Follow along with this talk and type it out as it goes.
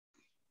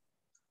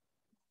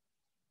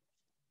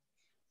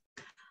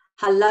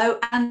Hello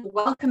and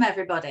welcome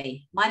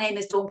everybody. My name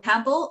is Dawn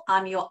Campbell.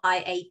 I'm your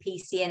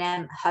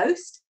IAPC&M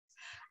host.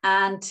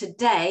 And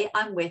today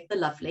I'm with the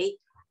lovely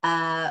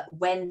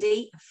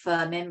Wendy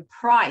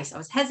Firmin-Price. I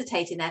was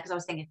hesitating there because I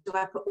was thinking, do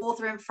I put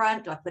author in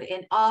front? Do I put it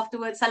in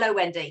afterwards? Hello,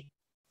 Wendy.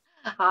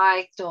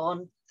 Hi,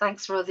 Dawn.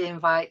 Thanks for the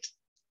invite.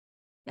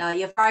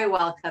 You're very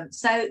welcome.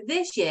 So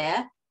this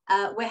year,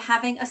 we're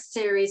having a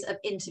series of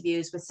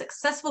interviews with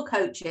successful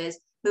coaches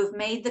who've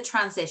made the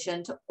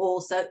transition to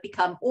also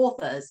become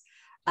authors.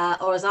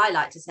 Or as I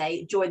like to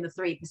say, join the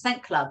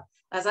 3% club.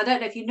 As I don't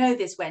know if you know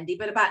this, Wendy,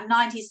 but about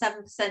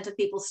 97% of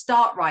people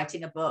start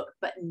writing a book,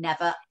 but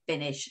never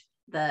finish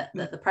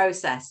the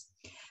process.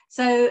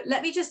 So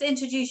let me just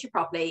introduce you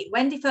properly.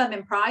 Wendy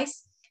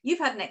Firmin-Price, you've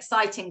had an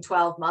exciting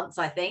 12 months,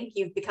 I think.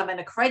 You've become an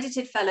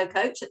accredited fellow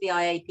coach at the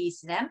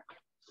IAPC&M.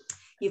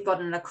 You've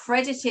got an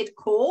accredited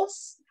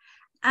course,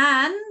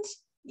 and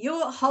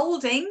you're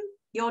holding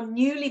your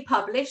newly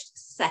published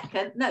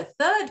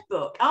third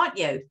book, aren't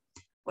you?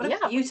 What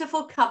a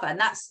beautiful cover. And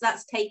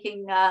that's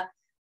taking the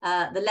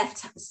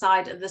left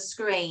side of the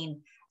screen.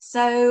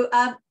 So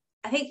I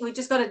think we've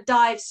just got to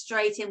dive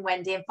straight in,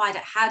 Wendy, and find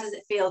out, how does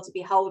it feel to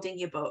be holding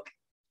your book?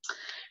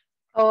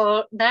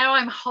 Oh, now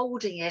I'm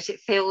holding it,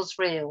 it feels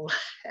real.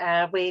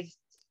 We've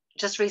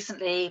just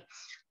recently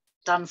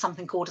done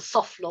something called a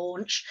soft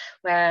launch,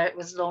 where it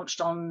was launched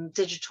on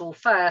digital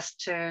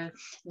first to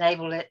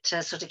enable it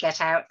to sort of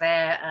get out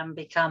there and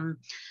become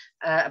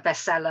a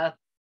bestseller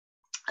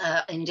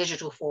in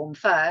digital form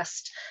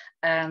first,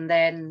 and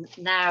then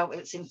now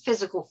it's in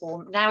physical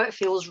form. Now it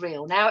feels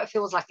real. Now it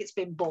feels like it's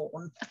been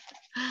born.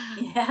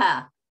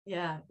 yeah,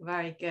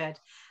 very good.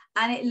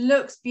 And it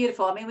looks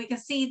beautiful. I mean, we can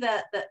see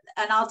that,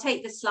 and I'll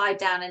take the slide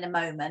down in a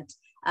moment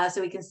so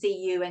we can see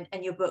you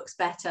and your books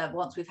better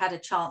once we've had a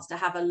chance to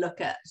have a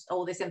look at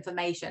all this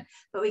information.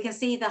 But we can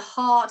see the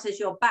heart as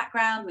your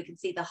background. We can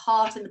see the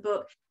heart in the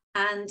book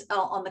and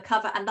on the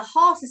cover. And the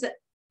heart is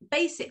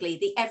basically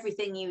the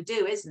everything you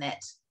do, isn't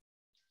it?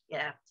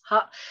 Yeah,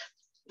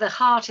 the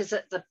heart is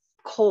at the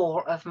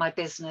core of my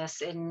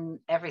business in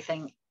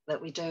everything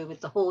that we do with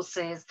the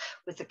horses,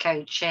 with the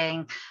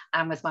coaching,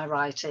 and with my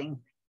writing.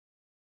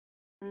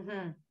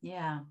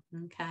 Yeah,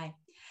 okay.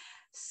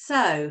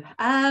 So,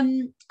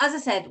 as I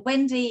said,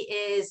 Wendy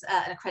is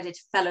an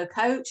accredited fellow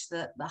coach,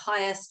 the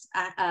highest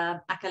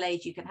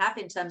accolade you can have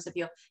in terms of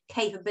your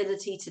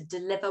capability to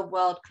deliver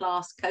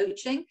world-class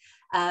coaching.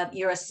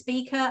 You're a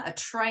speaker, a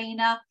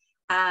trainer,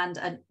 and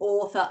an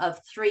author of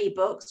 3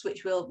 books,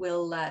 which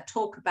we'll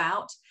talk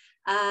about.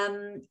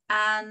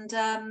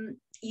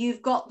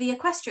 You've got the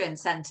Equestrian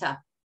Centre.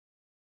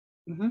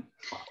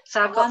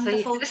 So I've got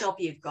wonderful job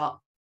you've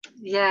got.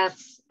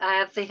 Yes, I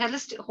have the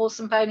Holistic Horse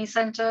and Pony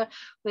Centre,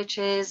 which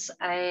is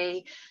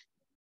a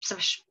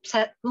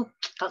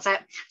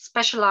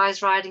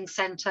specialised riding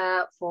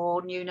centre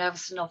for new,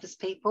 nervous and novice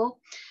people.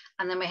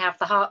 And then we have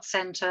the Heart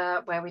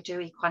Centre, where we do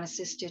equine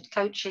assisted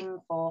coaching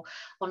for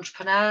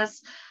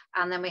entrepreneurs.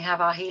 And then we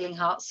have our Healing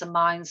Hearts and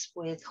Minds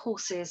with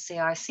Horses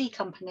CIC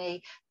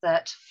company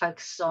that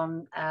focuses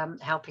on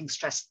helping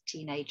stressed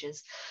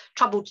teenagers,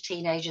 troubled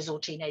teenagers, or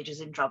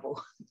teenagers in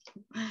trouble,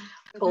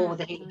 or with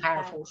the healing power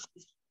of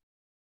horses.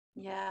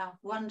 Yeah,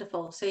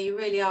 wonderful. So you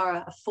really are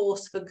a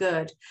force for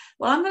good.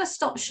 Well, I'm going to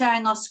stop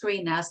sharing our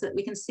screen now so that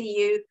we can see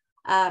you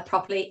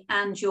properly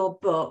and your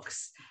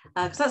books,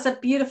 because that's a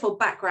beautiful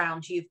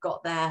background you've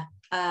got there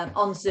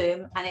on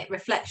Zoom, and it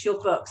reflects your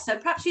books. So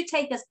perhaps you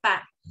take us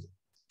back,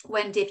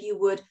 Wendy, if you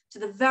would, to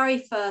the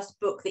very first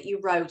book that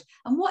you wrote,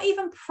 and what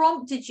even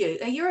prompted you?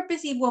 You're a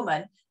busy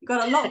woman, you've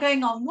got a lot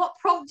going on. What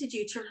prompted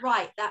you to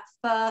write that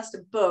first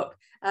book,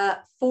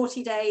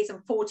 40 Days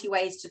and 40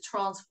 Ways to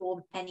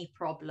Transform Any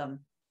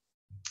Problem?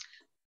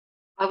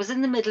 I was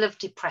in the middle of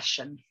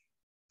depression.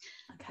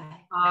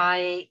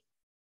 Okay.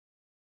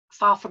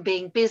 Far from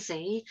being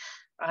busy,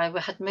 I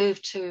had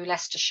moved to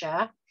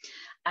Leicestershire,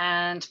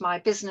 and my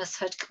business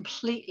had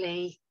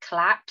completely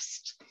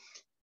collapsed.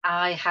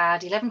 I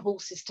had 11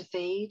 horses to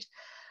feed.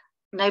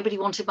 Nobody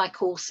wanted my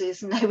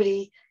courses.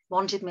 Nobody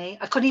wanted me.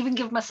 I couldn't even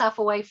give myself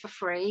away for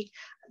free,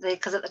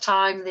 because at the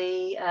time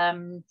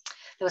there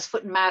was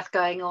foot and mouth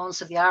going on,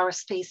 so the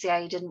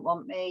RSPCA didn't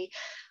want me.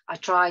 I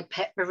tried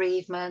pet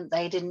bereavement.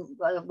 They didn't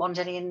want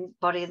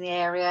anybody in the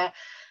area.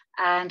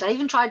 And I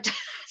even tried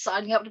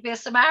signing up to be a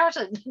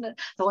Samaritan.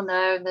 Oh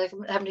no, they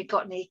haven't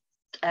got any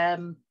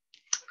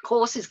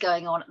courses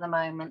going on at the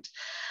moment.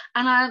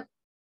 And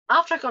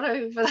after I got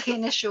over the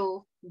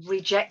initial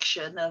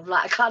rejection of,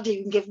 like, I can't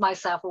even give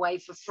myself away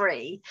for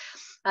free,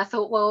 I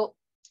thought, well,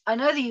 I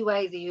know the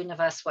way the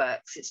universe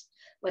works. It's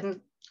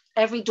when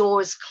every door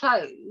is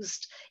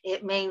closed,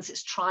 it means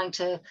it's trying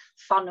to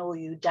funnel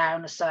you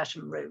down a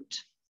certain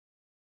route.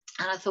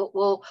 And I thought,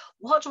 well,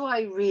 what do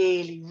I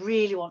really,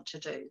 really want to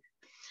do?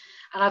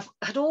 And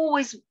had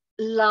always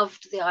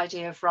loved the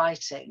idea of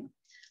writing,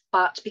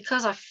 but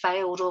because I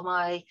failed all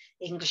my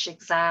English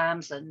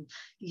exams and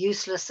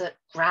useless at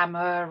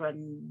grammar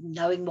and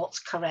knowing what's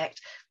correct,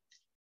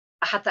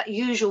 I had that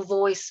usual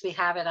voice we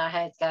have in our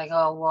head going,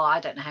 oh, well, I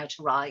don't know how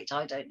to write,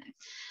 I don't know.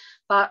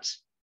 But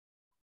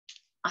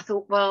I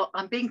thought, well,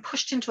 I'm being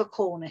pushed into a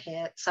corner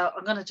here, so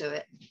I'm going to do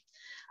it.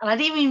 And I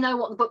didn't even know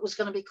what the book was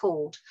going to be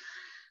called.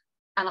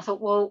 And I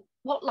thought, well,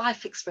 what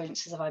life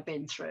experiences have I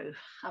been through?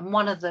 And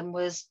one of them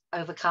was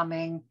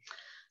overcoming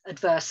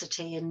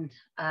adversity in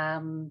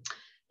a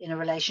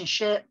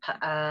relationship.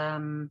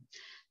 One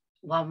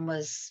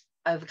was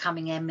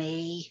overcoming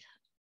ME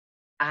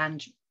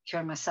and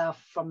curing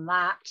myself from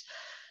that.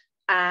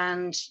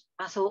 And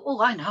I thought,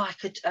 oh, I know, I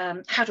could,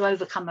 how to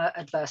overcome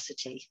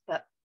adversity.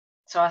 But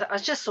so I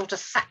just sort of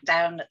sat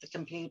down at the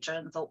computer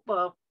and thought,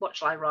 well, what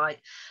shall I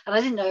write? And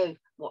I didn't know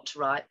what to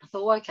write. I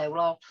thought, okay,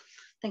 well, I'll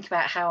think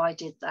about how I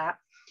did that.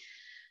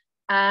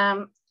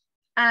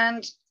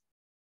 And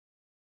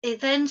it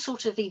then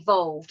sort of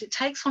evolved. It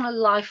takes on a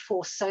life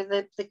force. So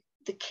the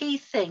key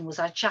thing was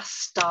I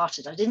just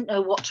started. I didn't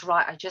know what to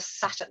write. I just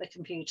sat at the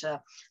computer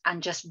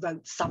and just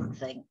wrote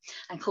something.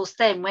 And of course,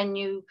 then when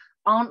you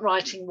aren't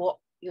writing what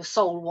your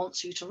soul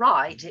wants you to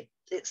write, it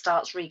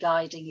starts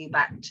re-guiding you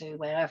back to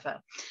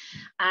wherever.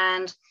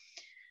 And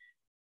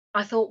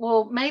I thought,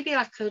 well, maybe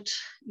I could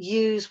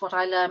use what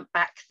I learned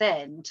back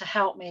then to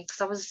help me, because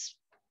I was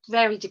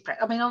very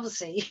depressed. I mean,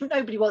 obviously,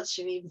 nobody wants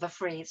you even for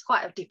free. It's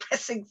quite a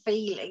depressing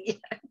feeling, you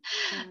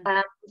know?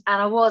 And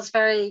I was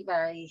very,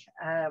 very,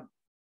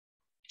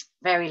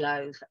 very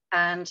low.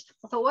 And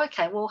I thought, well,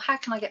 okay, well, how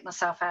can I get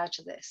myself out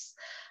of this?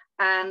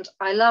 And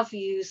I love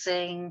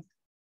using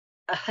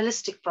a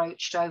holistic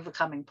approach to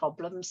overcoming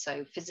problems,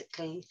 so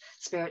physically,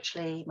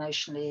 spiritually,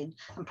 emotionally,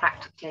 and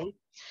practically.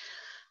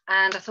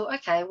 And I thought,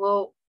 okay,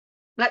 well,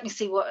 let me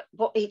see what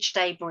each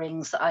day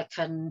brings that I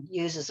can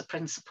use as a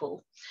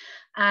principle.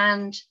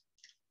 And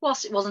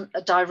whilst it wasn't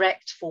a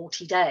direct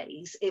 40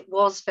 days, it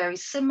was very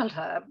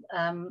similar.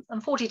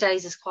 And 40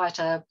 days is quite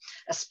a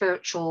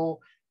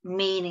spiritual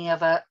meaning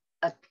of a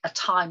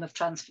time of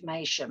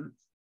transformation.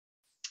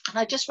 And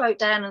I just wrote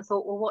down and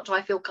thought, well, what do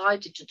I feel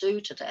guided to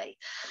do today?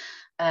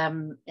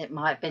 It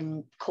might have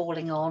been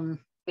calling on,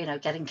 you know,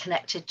 getting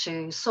connected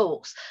to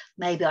source.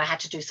 Maybe I had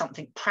to do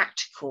something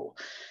practical.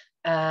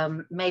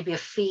 Maybe a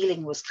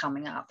feeling was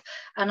coming up.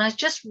 And I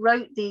just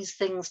wrote these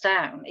things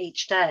down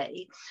each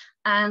day,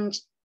 and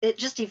it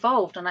just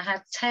evolved. And I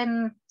had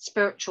 10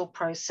 spiritual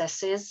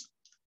processes,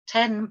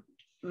 10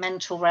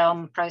 mental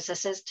realm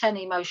processes, 10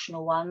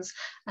 emotional ones,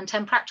 and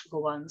 10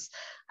 practical ones.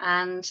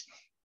 And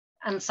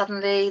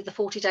suddenly the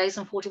 40 days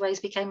and 40 ways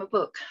became a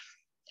book.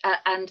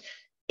 And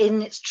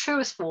in its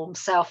truest form,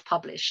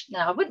 self-published.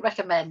 Now, I wouldn't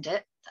recommend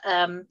it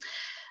because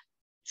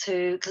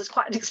it's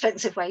quite an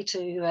expensive way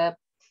to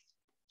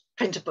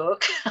print a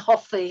book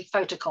off the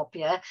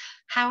photocopier.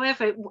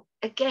 However,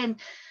 again,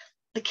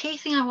 the key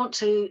thing I want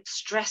to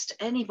stress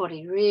to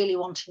anybody really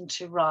wanting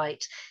to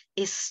write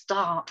is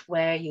start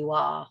where you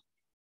are.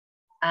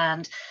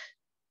 And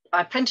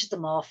I printed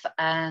them off,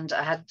 and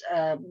I had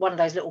one of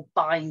those little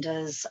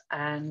binders,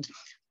 and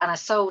I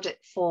sold it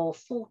for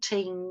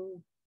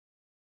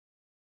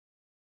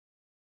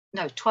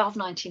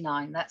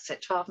 £12.99. That's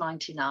it,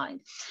 £12.99,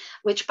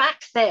 which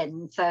back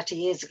then, 30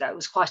 years ago,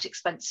 was quite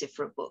expensive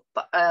for a book.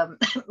 But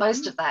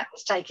most of that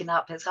was taken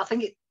up. I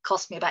think it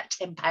cost me about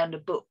 £10 a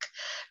book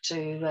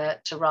to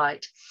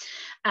write,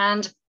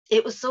 and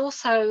it was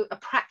also a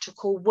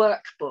practical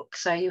workbook.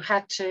 So you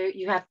had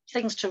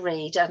things to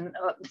read, and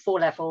 4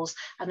 levels,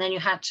 and then you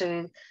had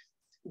to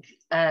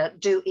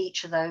do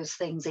each of those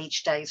things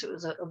each day. So it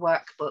was a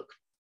workbook.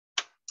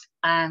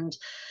 And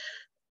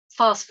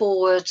fast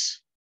forward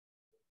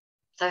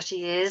 30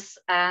 years,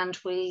 and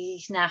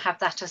we now have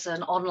that as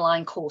an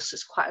online course.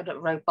 It's quite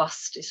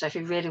robust. So if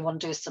you really want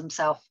to do some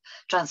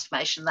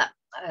self-transformation, that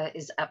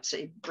is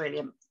absolutely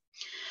brilliant.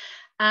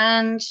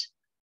 And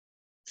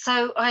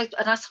so I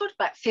sold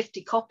about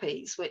 50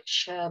 copies,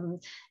 which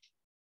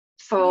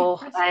for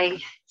a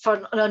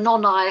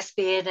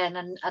non-ISBN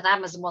and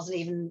Amazon wasn't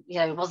even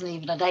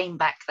a name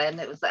back then.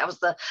 That was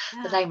the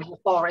name of the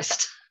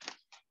forest.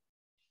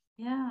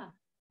 Yeah.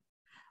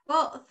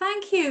 Well,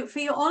 thank you for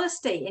your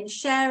honesty in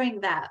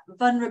sharing that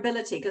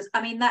vulnerability, because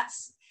I mean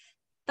that's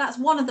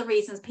one of the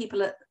reasons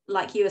people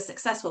like you are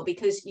successful,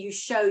 because you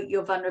show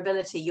your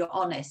vulnerability, you're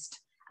honest,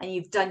 and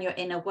you've done your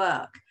inner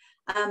work.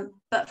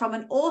 But from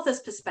an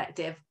author's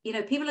perspective, you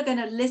know, people are going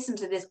to listen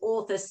to this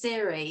author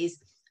series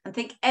and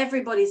think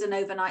everybody's an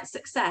overnight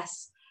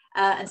success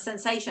and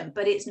sensation,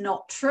 but it's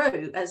not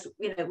true. As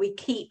you know, we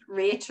keep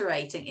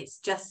reiterating, it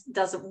just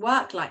doesn't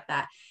work like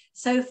that.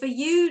 So for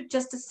you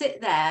just to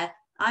sit there,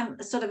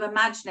 I'm sort of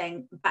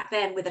imagining back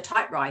then with a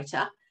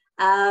typewriter,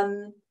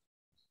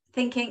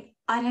 thinking,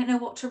 I don't know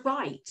what to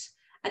write.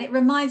 And it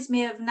reminds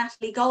me of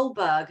Natalie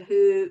Goldberg,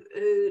 who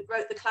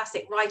wrote the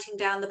classic Writing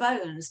Down the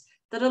Bones,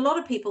 that a lot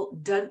of people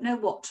don't know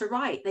what to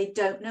write. They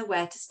don't know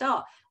where to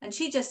start. And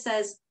she just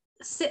says,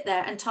 sit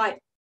there and type,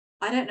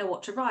 I don't know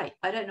what to write.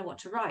 I don't know what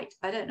to write.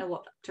 I don't know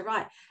what to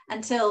write,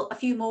 until a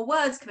few more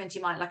words come into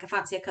your mind, like I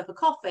fancy a cup of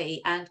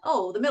coffee, and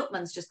oh, the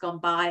milkman's just gone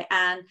by,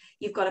 and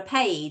you've got a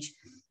page.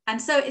 And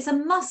so it's a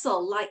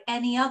muscle like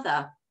any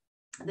other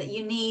that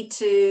you need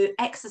to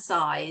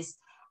exercise,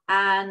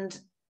 and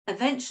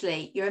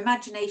eventually your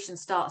imagination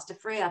starts to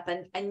free up.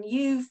 And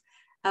you've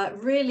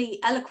really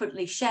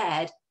eloquently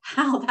shared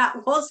how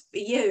that was for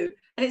you.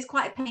 And it's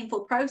quite a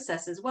painful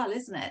process as well,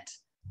 isn't it?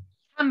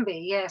 Can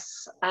be,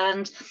 yes.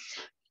 And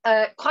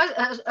quite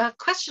a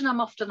question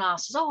I'm often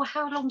asked is, oh,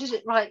 how long did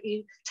it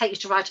take you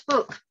to write a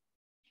book?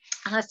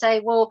 And I say,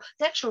 well,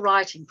 the actual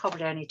writing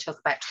probably only took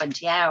about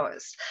 20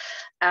 hours.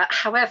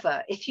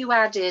 However, if you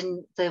add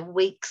in the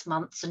weeks,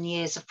 months and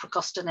years of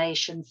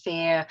procrastination,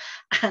 fear,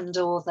 and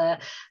all the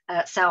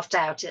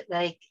self-doubt,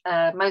 the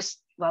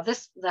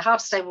Hard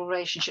to Stable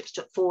Relationships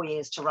took 4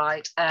 years to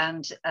write,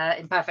 and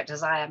Imperfect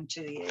as I Am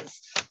 2 years.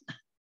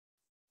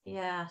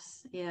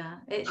 Yes, yeah.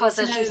 Because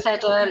as you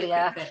said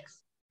earlier,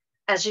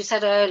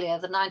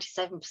 the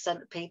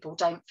 97% of people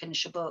don't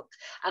finish a book,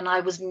 and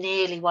I was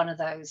nearly one of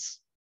those.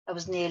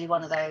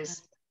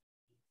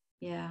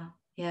 Yeah,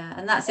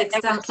 and that's Everyone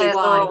exactly says,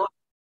 why. oh,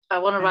 I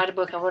want to write a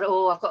book.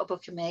 I've got a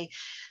book in me.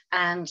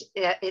 And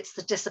yeah, it's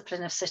the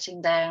discipline of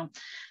sitting down.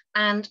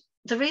 And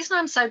the reason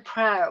I'm so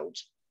proud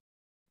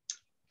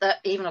that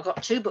even I've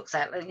got 2 books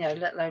out,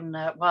 let alone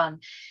one,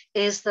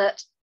 is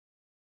that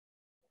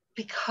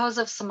because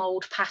of some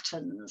old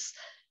patterns,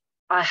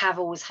 I have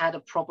always had a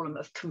problem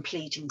of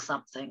completing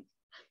something.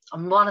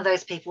 I'm one of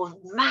those people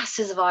with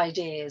masses of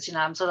ideas.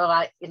 I'm sort of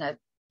like,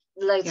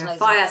 loads and loads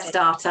fire of ideas.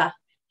 starter.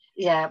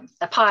 Yeah,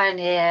 a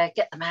pioneer,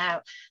 get them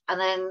out, and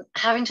then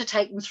having to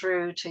take them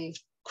through to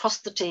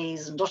cross the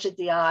T's and dotted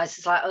the I's.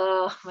 It's like,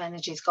 oh, my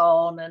energy's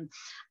gone,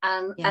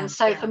 and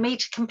so for me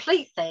to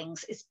complete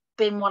things, it's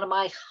been one of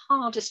my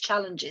hardest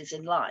challenges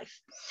in life.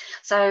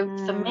 So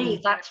for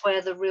me, that's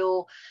where the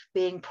real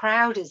being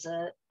proud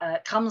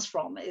comes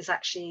from, is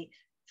actually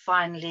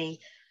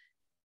finally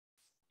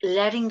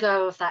letting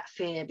go of that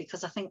fear,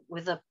 because I think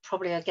with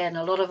probably again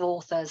a lot of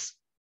authors,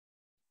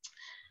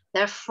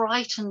 they're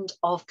frightened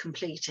of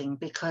completing,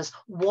 because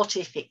what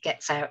if it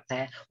gets out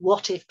there?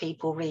 What if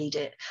people read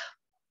it?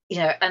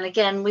 And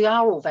again, we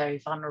are all very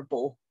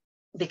vulnerable,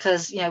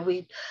 because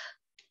we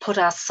put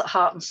our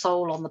heart and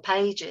soul on the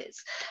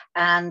pages,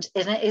 and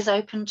it is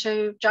open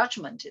to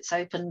judgment, it's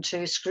open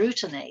to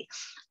scrutiny.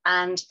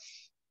 And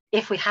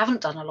if we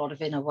haven't done a lot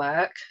of inner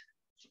work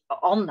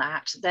on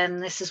that, then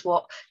this is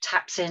what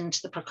taps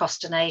into the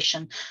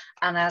procrastination.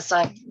 And as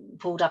I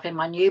pulled up in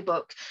my new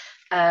book,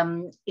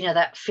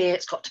 that fear,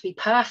 it's got to be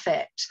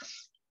perfect,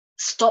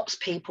 stops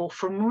people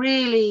from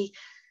really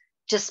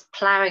just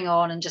ploughing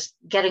on and just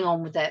getting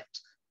on with it.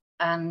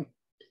 And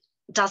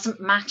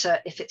doesn't matter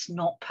if it's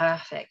not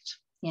perfect.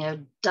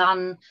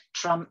 Done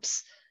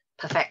trumps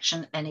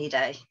perfection any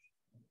day.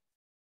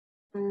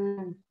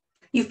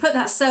 You've put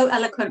that so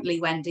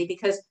eloquently, Wendy,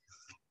 because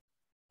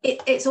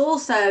it's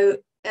also,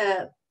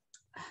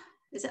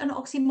 is it an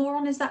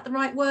oxymoron? Is that the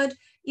right word?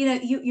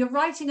 You're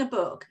writing a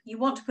book, you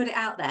want to put it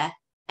out there,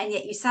 and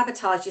yet you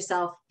sabotage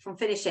yourself from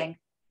finishing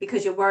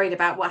because you're worried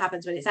about what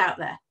happens when it's out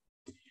there.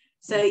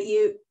 So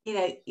you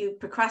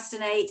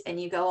procrastinate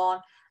and you go on.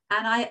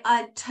 And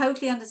I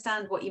totally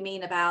understand what you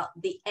mean about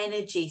the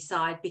energy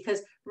side,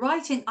 because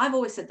writing, I've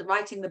always said that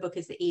writing the book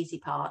is the easy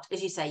part.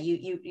 As you say,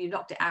 you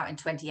knocked it out in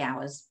 20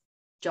 hours,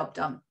 job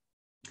done.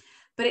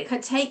 But it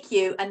could take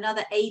you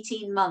another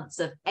 18 months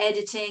of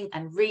editing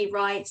and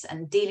rewrites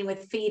and dealing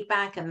with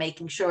feedback and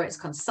making sure it's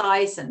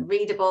concise and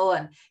readable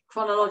and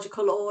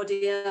chronological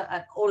order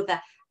and all of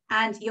that.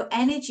 And your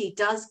energy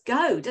does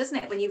go, doesn't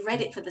it, when you've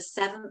read it for the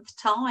 7th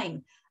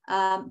time?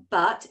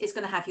 But it's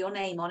going to have your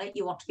name on it.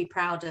 You want to be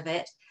proud of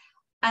it.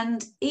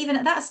 And even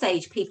at that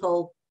stage,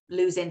 people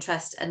lose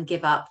interest and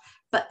give up.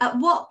 But at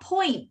what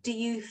point do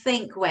you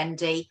think,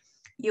 Wendy,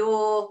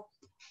 the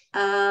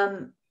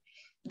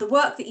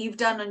work that you've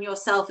done on your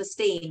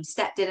self-esteem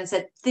stepped in and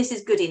said, this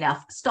is good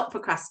enough, stop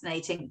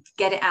procrastinating,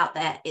 get it out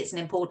there, it's an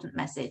important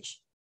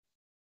message?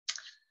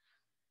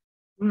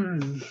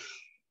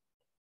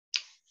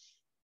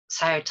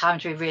 So time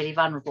to be really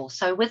vulnerable.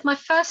 So with my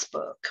first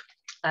book,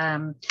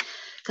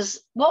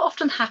 because what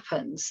often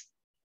happens,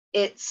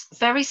 it's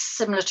very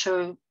similar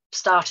to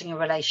starting a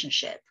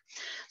relationship.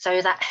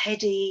 So that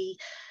heady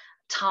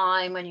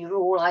time when you're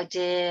all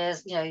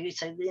ideas,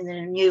 so in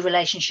a new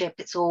relationship,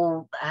 it's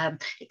all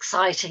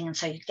exciting, and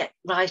so you get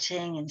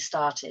writing and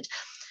started,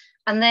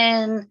 and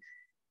then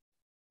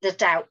the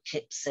doubt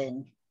kicks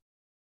in.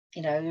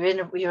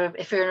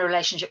 If you're in a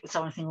relationship with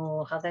someone, thinking,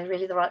 oh, are they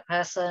really the right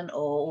person,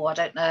 or I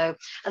don't know,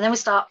 and then we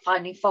start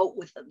finding fault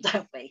with them,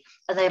 don't we?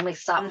 And then we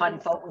start finding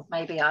fault with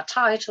maybe our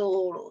title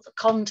or the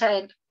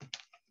content.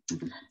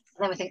 And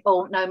then we think,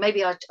 oh no,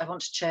 maybe I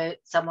want to choose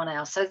someone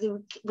else.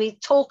 So we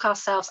talk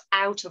ourselves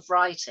out of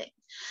writing.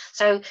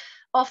 So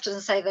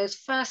often say those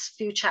first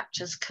few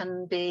chapters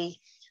can be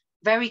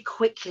very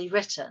quickly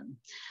written,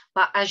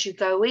 but as you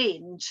go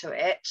into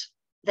it,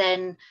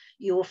 then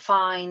you'll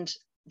find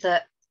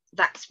that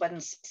that's when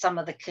some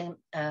of the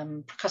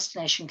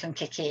procrastination can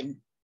kick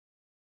in,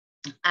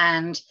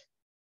 and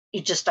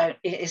you just don't.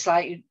 It's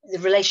like the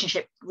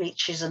relationship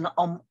reaches an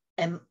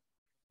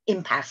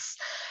impasse,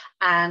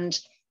 and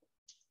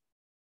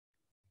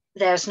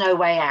there's no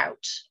way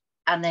out.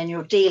 And then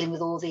you're dealing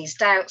with all these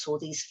doubts, all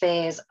these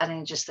fears, and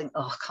then you just think,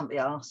 oh, I can't be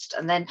asked.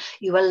 And then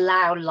you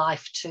allow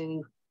life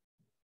to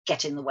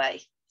get in the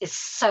way. it's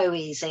so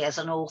easy as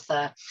an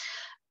author,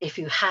 if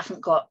you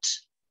haven't got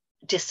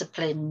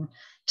discipline,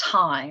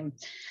 time,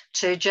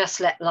 to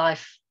just let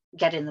life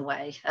get in the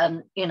way.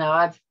 And you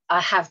know, I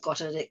have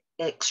got an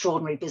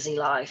extraordinary busy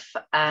life,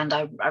 and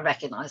I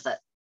recognize that,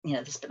 you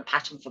know, there's been a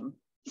pattern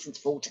since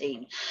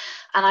 14,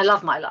 and I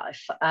love my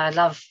life. I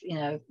love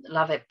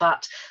it,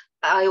 but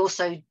I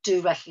also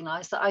do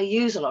recognize that I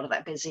use a lot of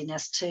that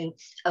busyness to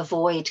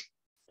avoid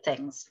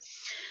things.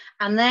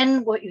 And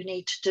then what you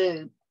need to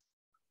do,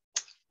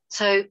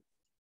 so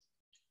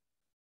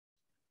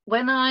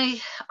when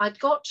I'd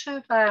got to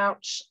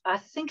about, I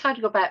think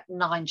I'd got about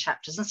 9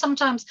 chapters, and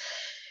sometimes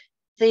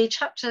the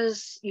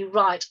chapters you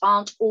write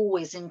aren't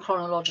always in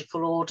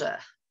chronological order.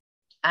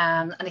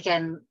 And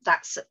again,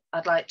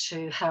 I'd like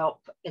to help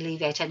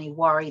alleviate any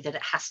worry that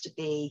it has to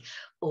be,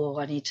 or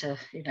I need to,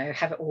 you know,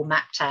 have it all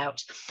mapped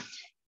out.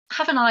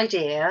 Have an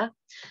idea,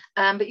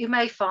 but you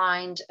may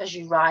find as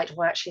you write,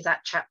 well, actually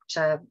that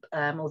chapter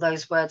or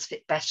those words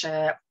fit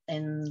better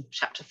in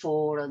chapter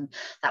 4, and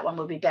that one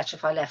would be better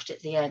if I left it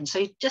at the end.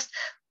 So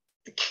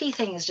the key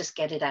thing is just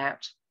get it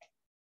out.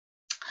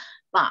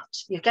 But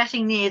you're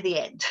getting near the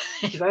end.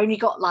 You've only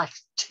got like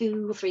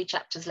 2 or 3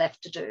 chapters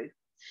left to do,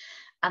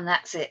 and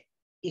that's it.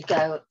 You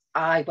go,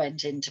 I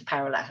went into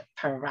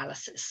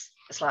paralysis.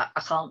 It's like,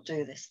 I can't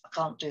do this. I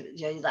can't do it.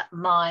 You know, that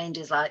mind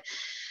is like,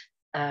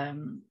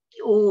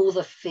 all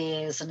the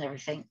fears and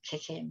everything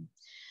kick in.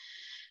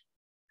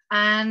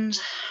 And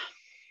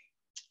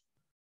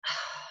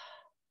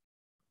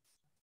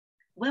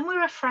when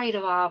we're afraid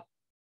of our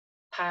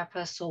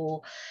purpose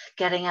or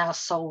getting our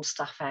soul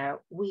stuff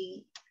out,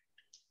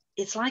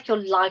 it's like your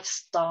life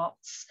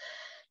starts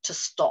to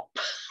stop.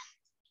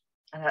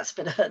 And that's a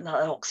bit of an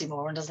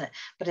oxymoron, doesn't it?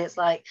 But it's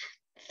like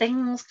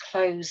things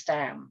close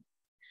down.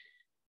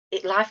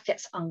 Life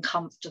gets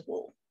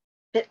uncomfortable.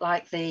 A bit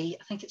like I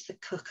think it's the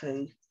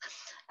cuckoo,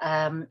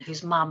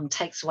 whose mum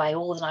takes away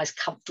all the nice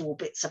comfortable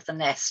bits of the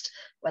nest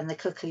when the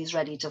cuckoo's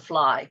ready to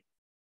fly.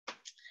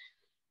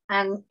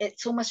 And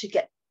it's almost, you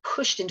get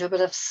pushed into a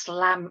bit of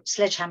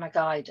sledgehammer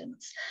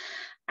guidance.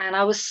 And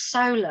I was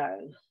so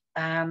low,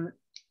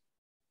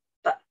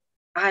 but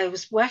I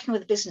was working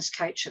with a business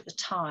coach at the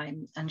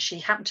time, and she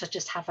happened to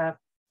just have a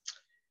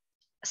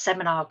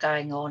seminar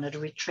going on at a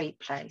retreat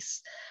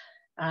place.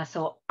 And I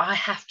thought, I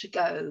have to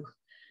go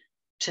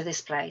to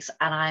this place,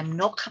 and I'm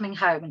not coming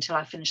home until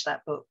I finish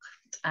that book.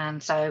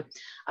 And so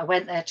I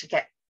went there to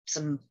get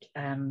some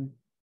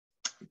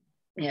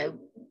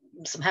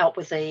some help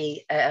with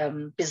the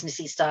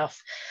businessy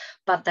stuff,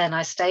 but then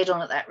I stayed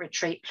on at that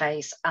retreat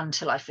place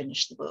until I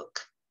finished the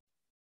book.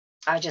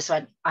 I just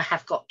went, I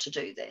have got to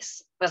do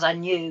this, because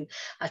I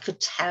could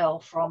tell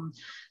from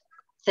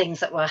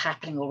things that were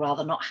happening, or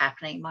rather not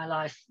happening in my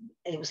life.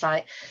 It was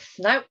like,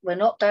 no, we're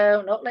not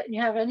letting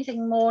you have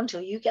anything more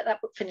until you get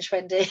that book finished,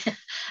 Wendy.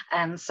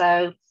 And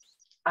so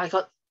I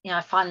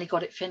finally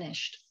got it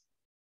finished.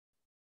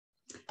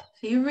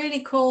 So you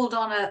really called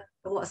on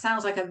what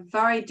sounds like a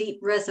very deep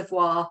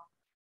reservoir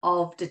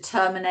of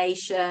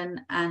determination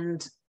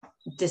and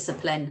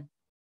discipline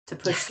to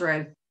push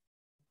through.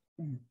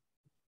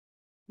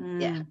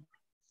 Yeah.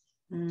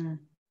 And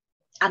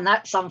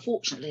that's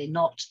unfortunately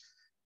not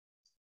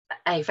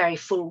a very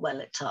full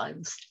well at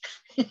times.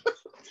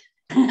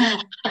 I'm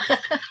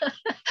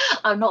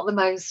not the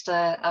most,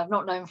 I'm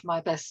not known for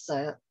my best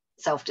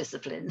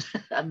self-discipline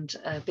and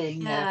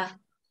being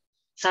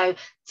so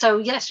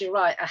yes, you're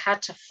right. I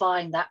had to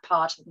find that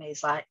part of me.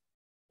 It's like,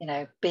 you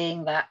know,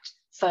 being that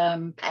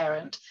firm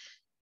parent,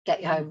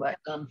 get your homework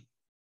done.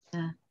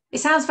 Yeah. It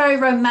sounds very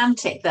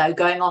romantic though,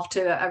 going off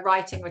to a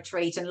writing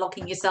retreat and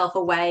locking yourself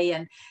away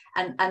and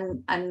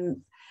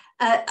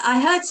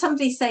I heard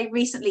somebody say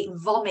recently,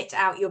 vomit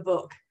out your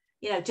book.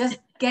 You know, just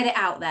get it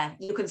out there.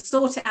 You can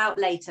sort it out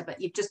later,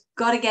 but you've just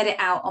got to get it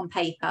out on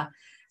paper.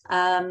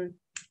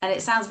 And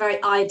it sounds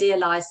very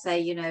idealized, say,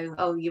 you know,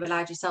 oh, you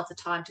allowed yourself the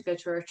time to go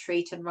to a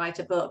retreat and write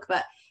a book.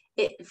 But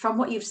from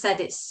what you've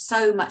said, it's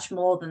so much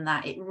more than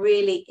that. It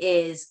really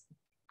is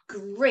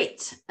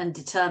grit and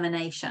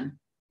determination.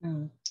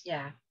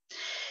 Yeah.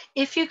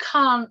 If you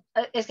can't,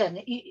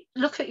 again, you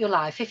look at your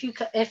life. You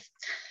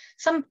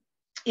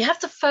have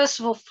to first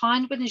of all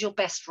find when is your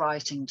best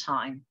writing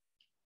time.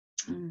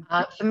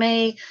 For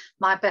me,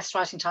 my best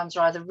writing times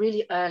are either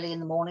really early in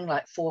the morning,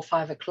 like 4 or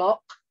 5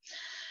 o'clock.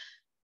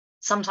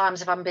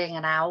 Sometimes if I'm being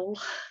an owl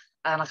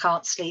and I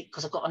can't sleep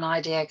because I've got an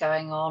idea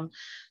going on,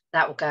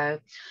 that will go.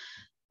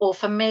 Or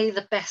for me,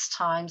 the best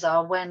times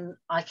are when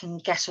I can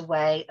get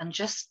away and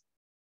just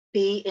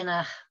be in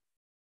a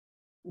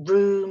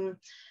room,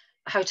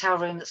 a hotel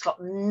room that's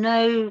got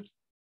no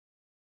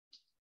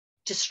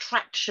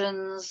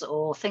distractions,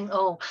 or think,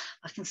 oh,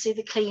 I can see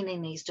the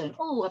cleaning he's doing,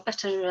 oh, I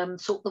better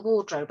sort the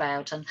wardrobe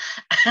out, and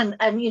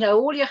you know,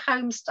 all your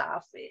home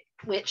stuff,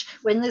 which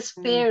when this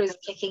fear is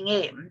kicking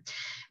in,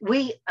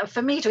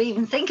 for me to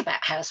even think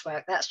about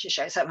housework, that's just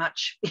shows how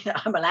much, you know,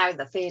 I'm allowing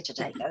the fear to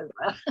take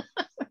over.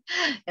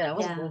 You know, I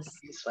wasn't born for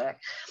housework,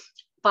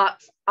 but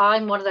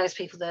I'm one of those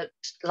people that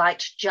like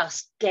to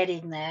just get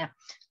in there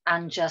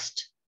and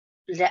just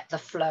let the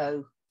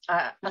flow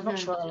I'm not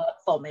sure I like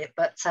vomit,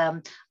 but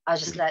I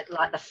just like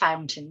the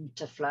fountain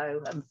to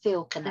flow and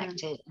feel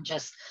connected and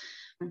just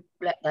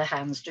let their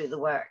hands do the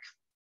work.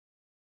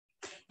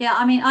 Yeah,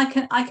 I mean,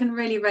 I can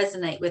really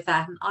resonate with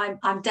that. And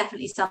I'm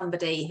definitely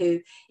somebody who,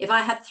 if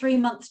I had 3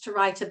 months to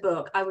write a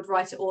book, I would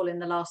write it all in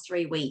the last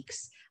 3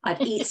 weeks.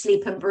 I'd eat,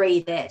 sleep, and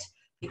breathe it,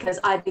 because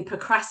I'd be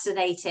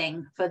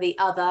procrastinating for the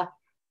other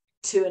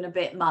 2 and a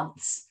bit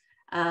months.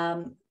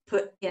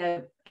 Put, you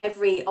know,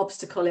 every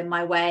obstacle in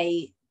my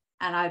way,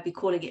 and I'd be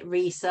calling it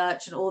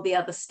research and all the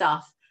other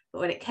stuff. But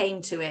when it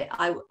came to it,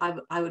 I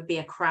would be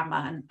a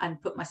crammer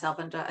and put myself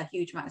under a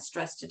huge amount of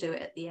stress to do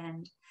it at the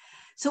end.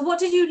 So what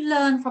did you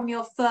learn from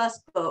your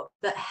first book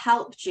that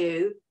helped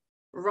you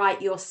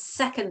write your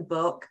second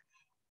book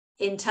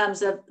in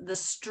terms of the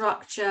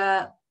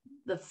structure,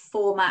 the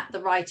format,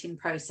 the writing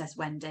process,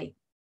 Wendy?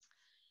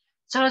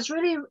 So I was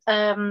really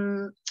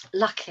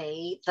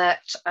lucky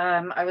that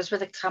I was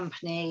with a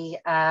company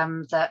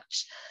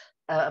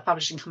a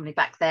publishing company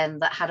back then,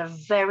 that had a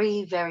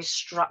very, very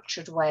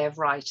structured way of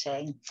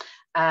writing,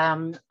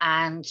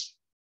 and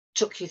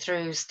took you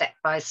through step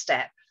by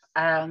step.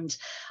 And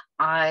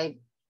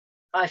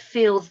I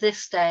feel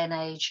this day and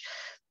age,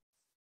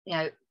 you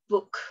know,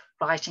 book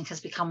writing has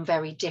become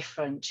very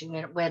different.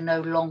 We're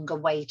no longer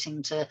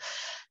waiting to,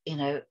 you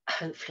know,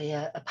 hopefully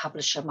a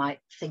publisher might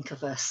think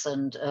of us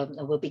and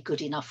we'll be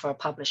good enough for a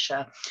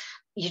publisher.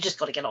 You just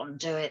got to get on and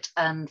do it,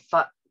 and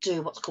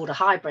do what's called a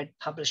hybrid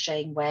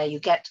publishing, where you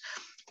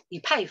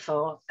pay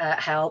for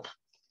help,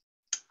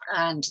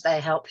 and they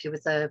help you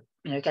with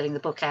getting the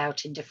book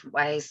out in different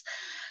ways.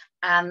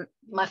 And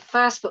my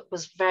first book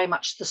was very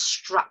much the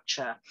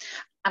structure.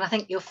 And I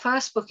think your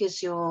first book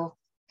is your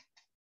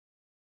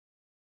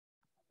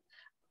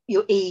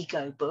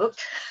ego book.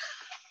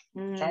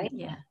 Okay.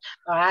 Yeah.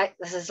 All right.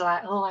 This is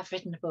like, oh, I've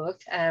written a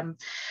book. And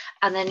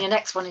then your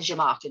next one is your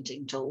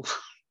marketing tool.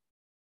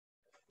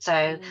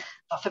 So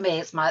for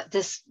me,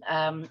 this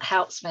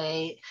helps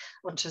me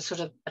want to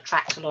sort of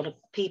attract a lot of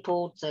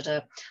people that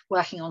are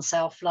working on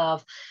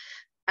self-love.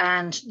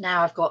 And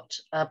now I've got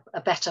a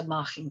better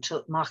marketing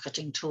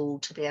tool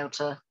to be able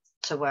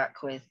to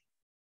work with.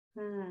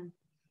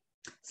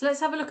 So let's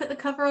have a look at the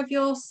cover of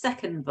your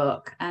second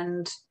book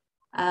and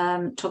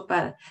talk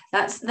about it.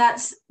 That's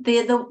the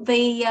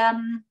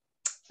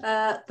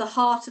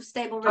Heart of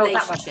Stable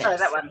Relationships.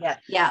 That one.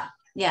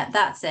 Yeah,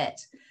 that's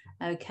it.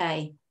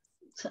 Okay,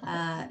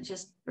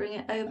 just bring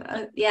it over.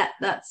 Oh, yeah,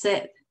 that's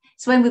it.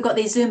 So when we've got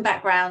these Zoom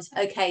backgrounds.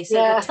 Okay, so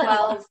the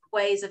 12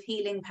 ways of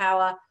healing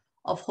power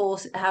of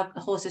how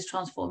horses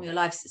transform your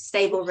life.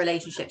 Stable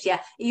relationships. Yeah,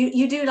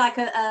 you do like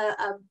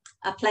a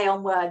play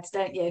on words,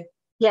 don't you?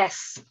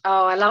 Yes.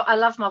 Oh, I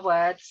love my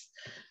words.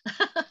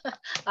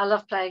 I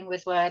love playing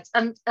with words.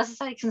 And as I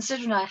say,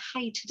 considering I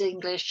hated the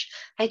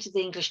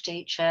English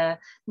teacher,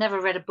 never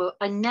read a book.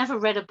 I never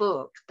read a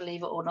book,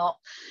 believe it or not,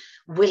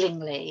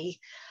 willingly,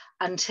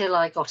 until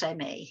I got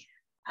ME.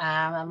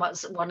 And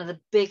what's one of the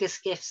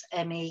biggest gifts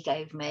ME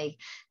gave me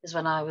is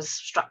when I was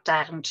struck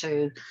down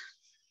to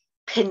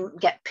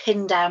get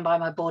pinned down by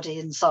my body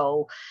and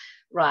soul,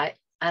 right?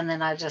 And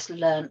then I just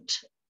learnt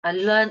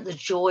the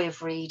joy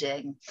of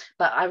reading,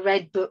 but I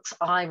read books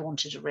I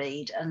wanted to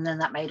read, and then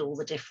that made all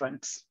the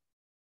difference.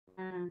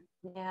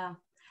 Yeah.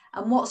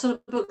 And what sort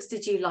of books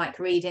did you like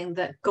reading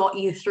that got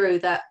you through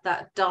that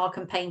dark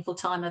and painful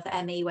time of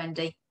ME,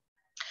 Wendy?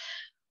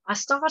 I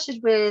started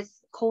with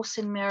Course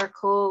in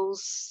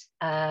Miracles,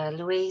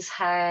 Louise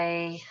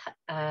Hay,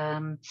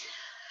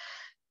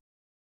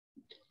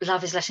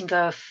 Love is Letting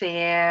Go of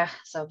Fear.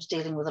 So I was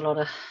dealing with a lot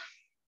of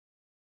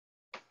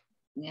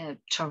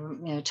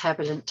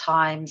turbulent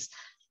times,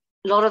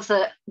 a lot of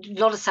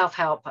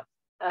self-help.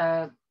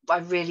 I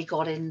really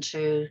got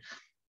into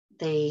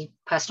the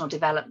personal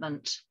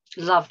development,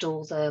 loved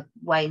all the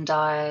Wayne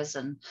Dyers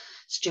and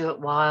Stuart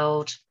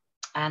Wilde,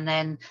 and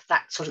then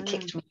that sort of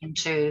kicked me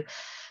into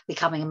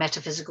becoming a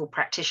metaphysical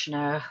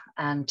practitioner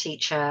and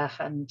teacher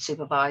and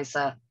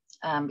supervisor,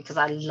 because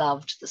I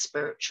loved the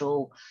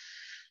spiritual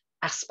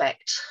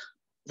aspect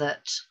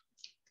that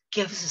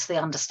gives us the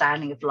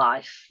understanding of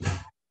life.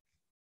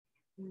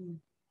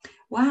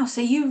 Wow,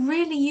 so you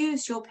really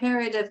used your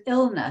period of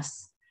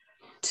illness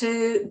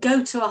to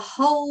go to a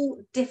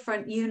whole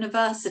different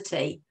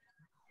university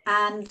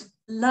and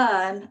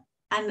learn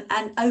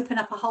and open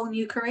up a whole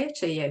new career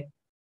to you.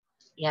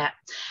 Yeah,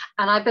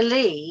 and I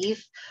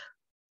believe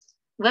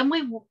when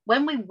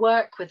we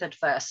work with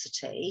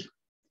adversity,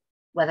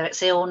 whether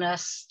it's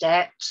illness,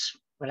 debt,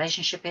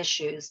 relationship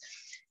issues,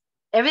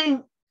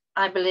 everything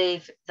I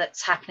believe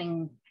that's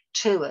happening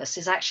to us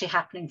is actually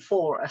happening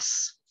for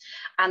us.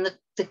 And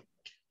the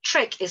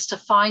trick is to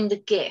find the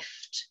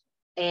gift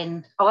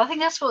in, I think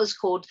that's what it's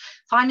called,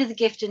 Finding the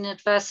Gift in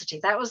Adversity.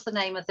 That was the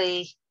name of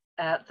the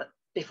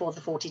before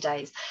the 40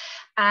 days.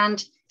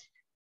 And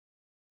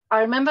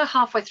I remember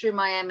halfway through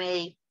my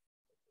ME,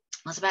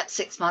 I was about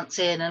 6 months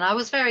in, and I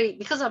was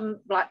because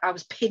I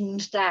was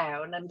pinned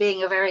down, and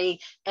being a very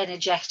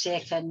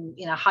energetic and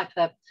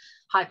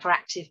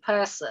hyperactive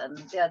person,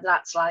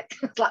 that's like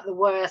the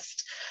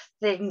worst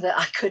thing that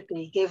I could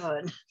be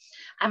given.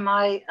 And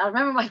I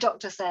remember my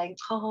doctor saying,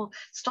 oh,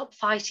 stop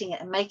fighting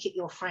it and make it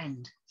your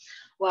friend.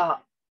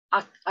 Well,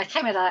 I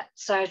came out of that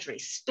surgery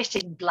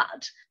spitting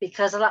blood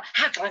because I'm like,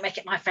 how can I make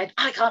it my friend?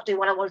 I can't do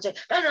what I want to do.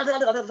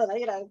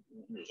 You know.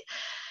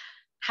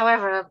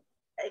 However,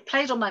 it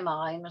played on my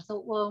mind. I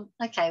thought, well,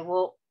 okay,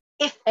 well,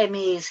 if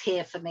ME is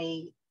here for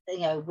me, you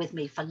know, with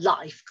me for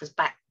life, because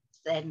back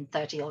then,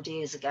 30 odd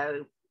years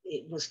ago,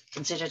 it was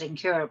considered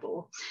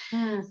incurable.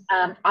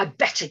 I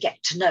better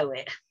get to know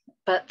it.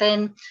 But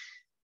then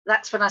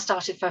that's when I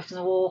started focusing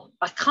on, well,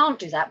 I can't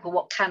do that, but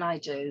what can I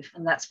do?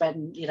 And that's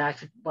when, you know,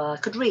 I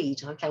could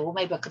read. Okay, well,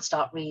 maybe I could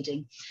start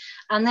reading.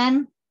 And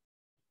then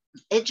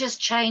it just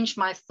changed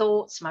my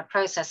thoughts, my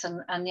process.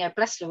 And you know,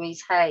 bless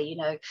Louise Hay, you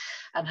know,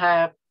 and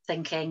her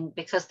thinking,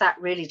 because that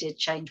really did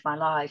change my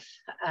life.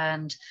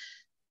 And,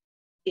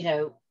 you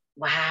know,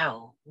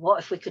 wow, what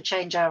if we could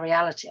change our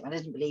reality? I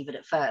didn't believe it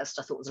at first.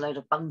 I thought it was a load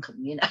of bunkum,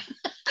 you know.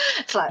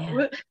 It's like,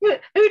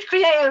 who'd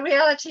create a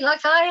reality like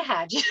I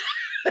had?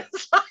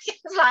 it's like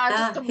I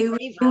just couldn't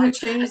believe who would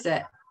choose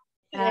it?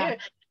 Yeah.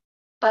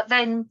 But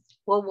then,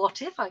 well,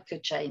 what if I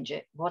could change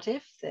it? What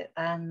if?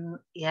 And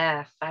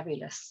yeah,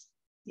 fabulous.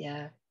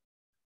 Yeah.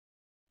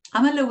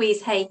 I'm a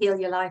Louise Hay Heal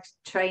Your Life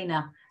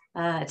trainer,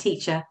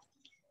 teacher.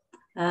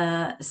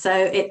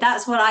 So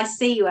that's what I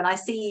see when I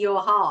see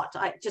your heart.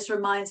 It just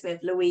reminds me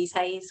of Louise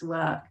Hay's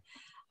work.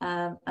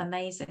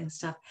 Amazing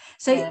stuff.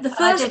 So yeah, the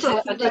first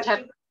book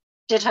I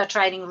did her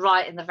training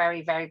right in the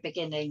very, very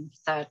beginning,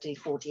 30,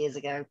 40 years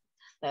ago.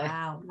 So.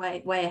 Wow,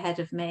 way ahead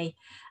of me.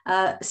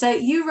 So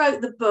you wrote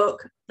the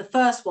book. The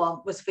first one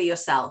was for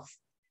yourself.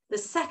 The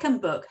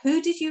second book,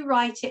 who did you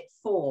write it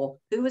for?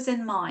 Who was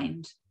in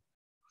mind?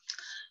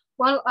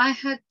 Well, I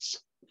had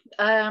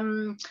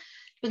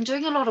been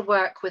doing a lot of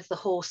work with the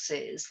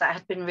horses that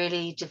had been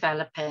really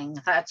developing,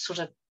 that had sort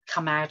of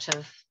come out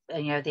of,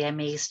 you know, the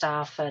ME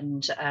stuff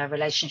and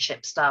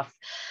relationship stuff.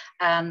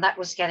 And that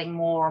was getting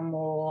more and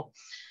more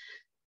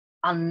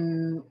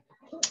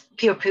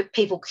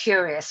people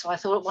curious. So I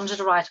thought I wanted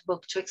to write a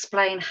book to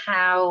explain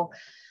how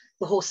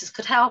the horses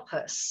could help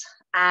us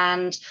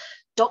and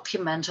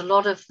document a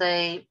lot of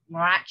the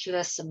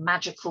miraculous and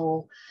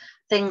magical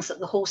things that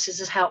the horses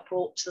had helped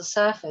brought to the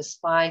surface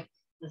by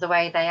the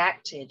way they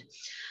acted.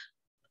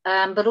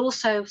 But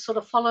also sort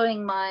of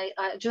following I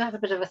do have a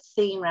bit of a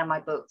theme around my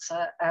books,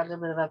 a little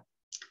bit of a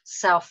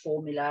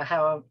self-formula,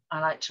 how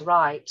I like to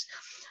write.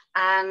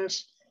 And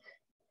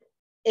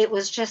it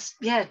was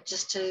just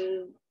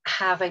to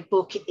have a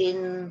book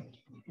in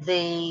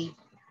the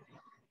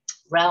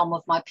realm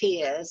of my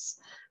peers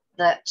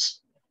that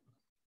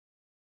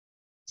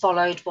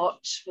followed what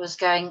was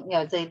going, you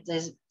know,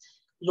 the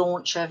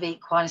launch of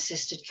equine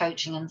assisted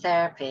coaching and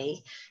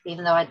therapy,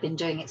 even though I'd been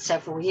doing it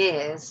several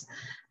years.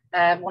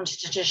 Wanted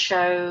to just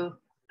show,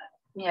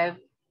 you know,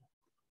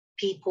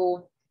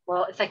 people,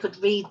 well, if they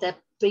could read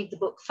the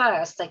book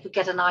first, they could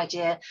get an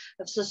idea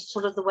of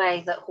sort of the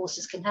way that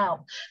horses can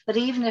help. But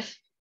even if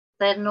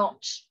they're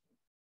not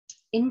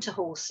into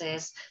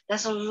horses,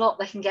 there's a lot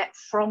they can get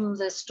from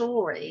the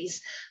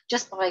stories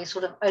just by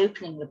sort of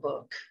opening the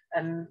book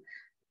and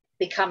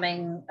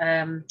becoming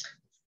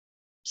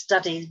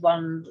study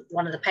one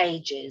of the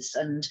pages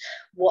and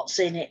what's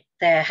in it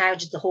there, how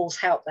did the horse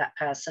help that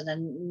person,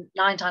 and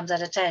 9 times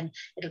out of 10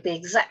 it'll be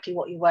exactly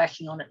what you're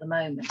working on at the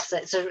moment. So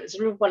it's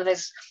one of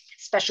those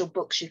special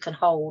books you can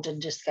hold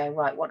and just go,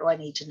 right, what do I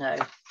need to know?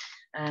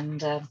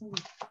 And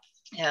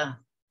yeah.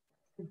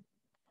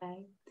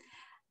 Okay.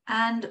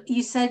 And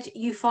you said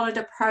you followed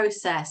a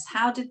process.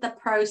 How did the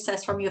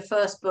process from your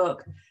first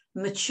book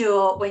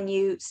mature when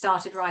you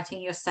started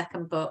writing your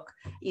second book?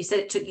 You said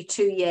it took you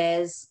 2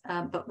 years,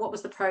 but what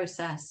was the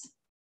process?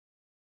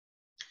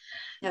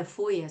 No,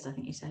 4 years, I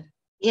think you said.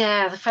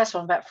 Yeah, the first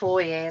one about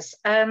 4 years.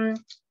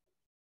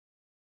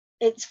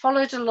 It's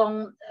followed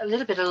along a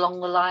little bit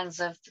along the lines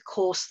of the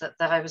course that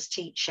I was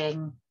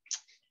teaching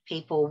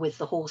people with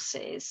the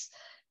horses.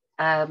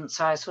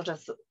 So I sort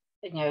of,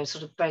 you know,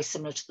 sort of very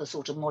similar to the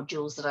sort of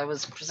modules that I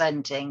was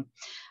presenting,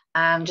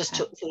 and just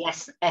took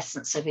the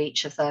essence of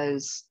each of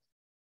those.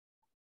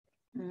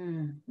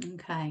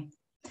 Okay.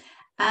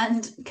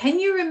 And can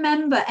you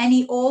remember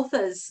any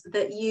authors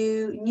that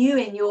you knew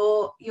in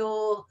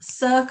your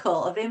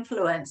circle of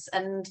influence?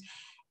 And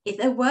if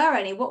there were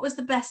any, what was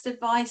the best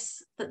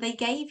advice that they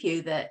gave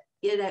you that,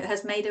 you know,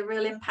 has made a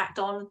real impact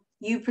on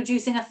you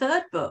producing a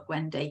third book,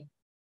 Wendy?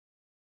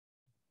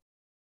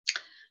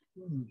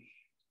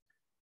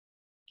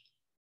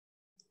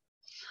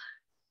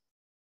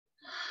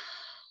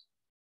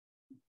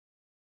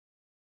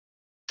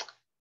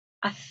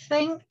 I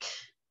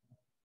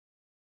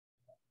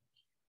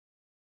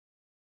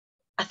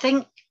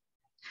think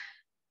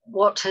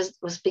what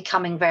was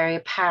becoming very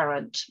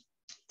apparent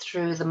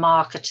through the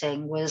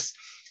marketing was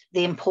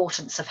the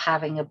importance of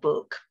having a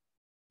book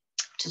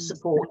to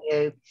support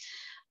you,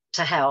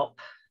 to help.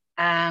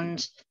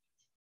 And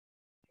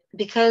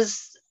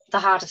because the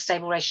Heart of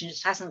Stable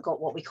Relationships hasn't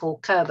got what we call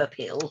curb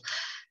appeal,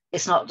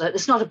 it's not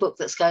a book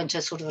that's going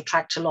to sort of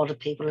attract a lot of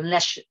people,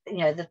 unless, you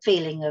know, the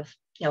feeling of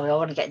you know, I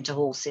want to get into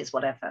horses,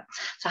 whatever.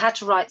 So I had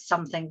to write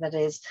something that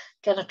is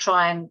going to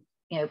try and,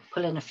 you know,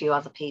 pull in a few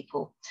other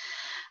people.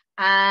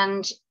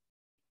 And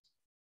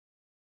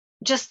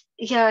just,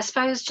 yeah, I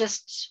suppose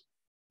just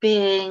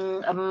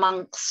being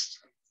amongst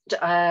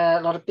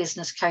a lot of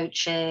business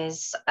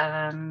coaches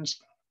and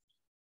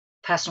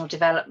personal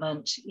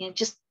development, you know,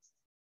 just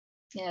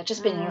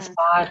being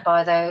inspired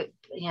by the,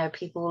 you know,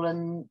 people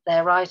and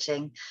their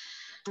writing.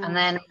 And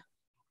then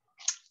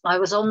I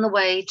was on the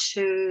way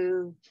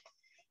to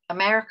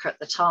America at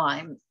the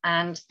time,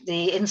 and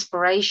the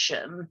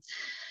inspiration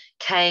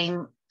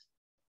came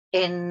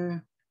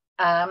in,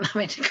 I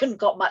mean, it couldn't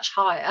got much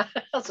higher.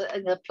 I was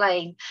in a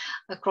plane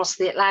across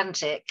the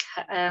Atlantic,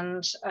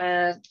 and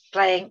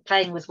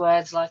playing with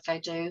words like I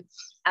do.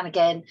 And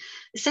again,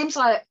 it seems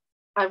like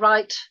I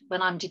write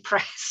when I'm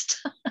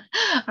depressed.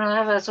 And I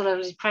have a sort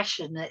of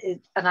depression.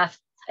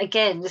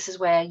 Again, this is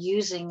where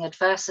using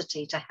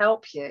adversity to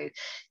help you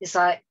is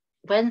like,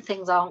 when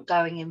things aren't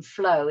going in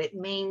flow, it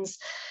means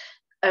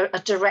a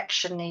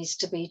direction needs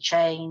to be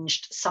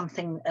changed,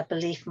 a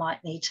belief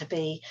might need to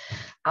be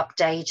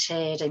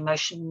updated,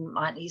 emotion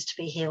might need to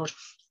be healed,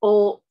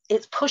 or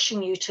it's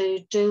pushing you to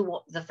do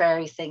the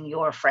very thing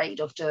you're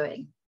afraid of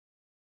doing.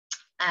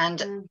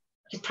 And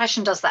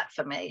depression does that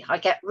for me. I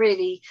get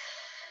really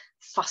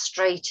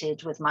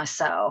frustrated with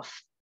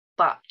myself,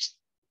 but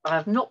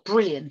I'm not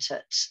brilliant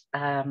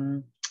at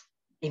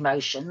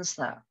emotions.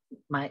 That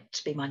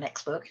might be my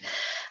next book.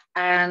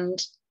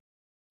 And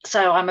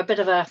so I'm a bit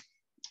of a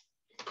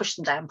push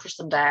them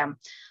down.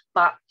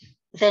 But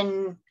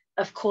then,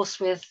 of course,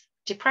 with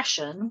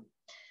depression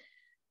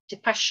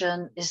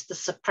is the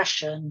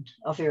suppression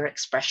of your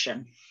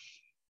expression.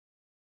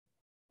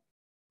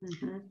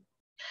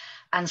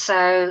 And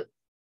so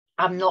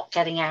I'm not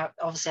getting out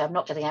my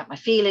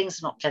feelings,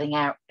 I'm not getting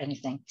out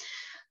anything.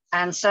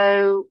 And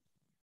so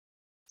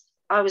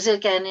I was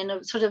again in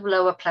a sort of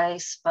lower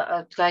place,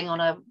 but going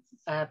on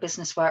a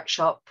business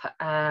workshop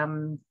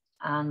and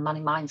money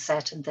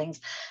mindset and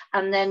things.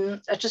 And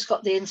then I just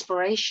got the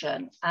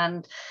inspiration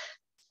and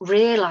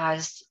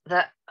realized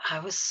that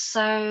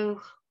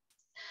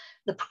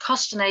the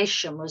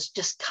procrastination was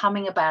just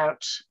coming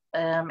about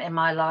in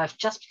my life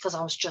just because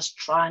I was just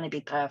trying to be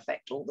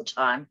perfect all the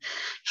time,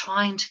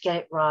 trying to get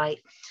it right.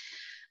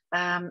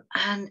 And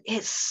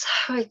it's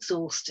so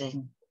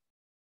exhausting.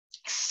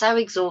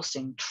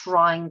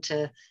 Trying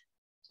to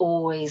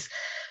always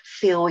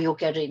feel you're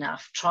good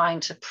enough,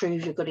 trying to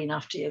prove you're good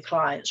enough to your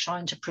clients,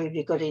 trying to prove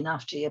you're good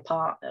enough to your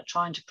partner,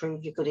 trying to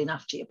prove you're good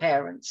enough to your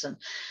parents.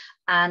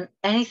 And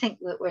anything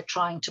that we're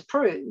trying to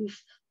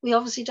prove, we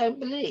obviously don't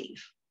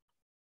believe.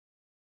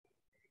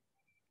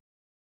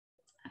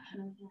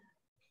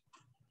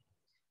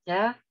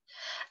 Yeah.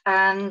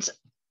 And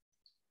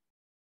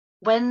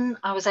when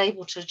I was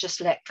able to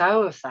just let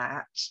go of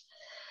that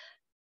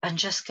and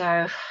just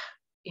go,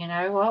 you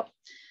know what?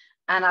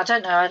 And I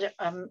don't know,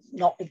 I'm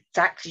not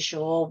exactly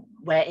sure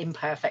where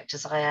imperfect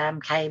as I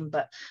am came,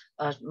 but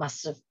there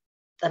must have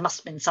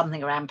been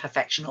something around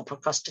perfection or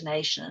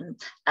procrastination.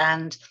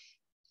 And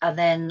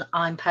then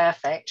I'm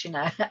perfect, you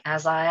know,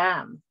 as I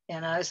am,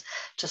 you know,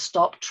 to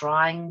stop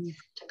trying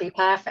to be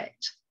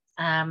perfect.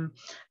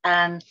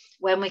 And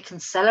when we can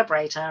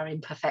celebrate our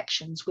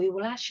imperfections, we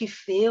will actually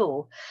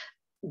feel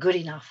good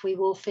enough. We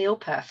will feel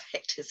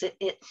perfect,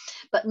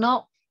 but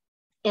not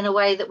in a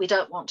way that we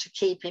don't want to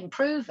keep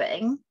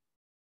improving,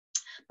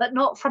 but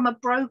not from a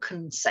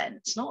broken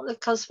sense, not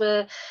because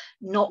we're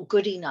not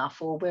good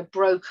enough or we're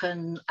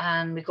broken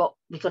and we've got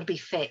to be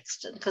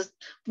fixed, because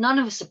none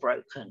of us are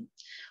broken.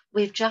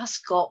 We've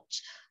just got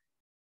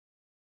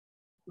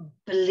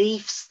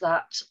beliefs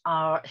that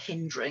are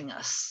hindering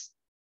us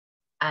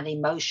and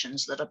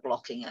emotions that are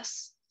blocking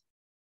us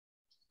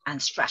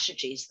and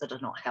strategies that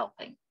are not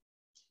helping.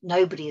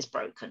 Nobody is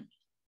broken,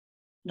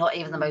 not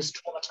even the most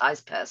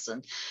traumatized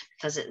person,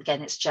 because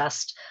it's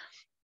just,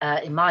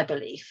 in my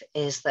belief,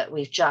 is that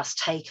we've just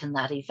taken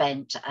that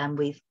event and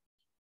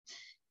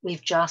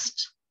we've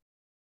just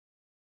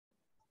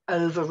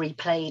over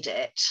replayed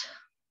it.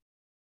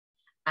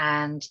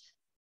 And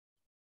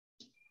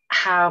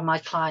how my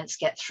clients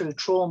get through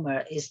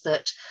trauma is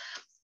that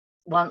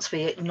once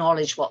we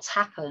acknowledge what's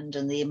happened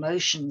and the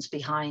emotions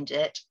behind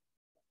it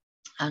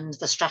and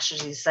the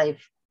strategies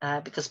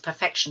because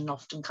perfection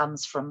often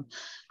comes from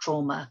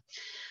trauma,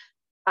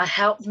 I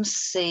help them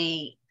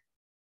see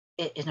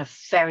it in a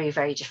very,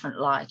 very different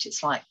light.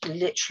 It's like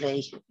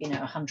literally,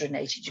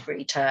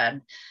 180-degree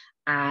turn.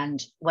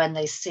 And when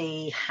they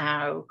see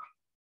how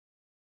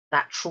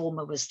that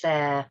trauma was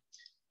there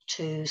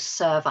to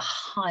serve a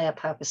higher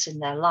purpose in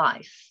their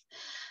life,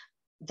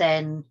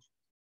 then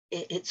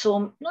it's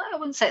all, I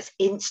wouldn't say it's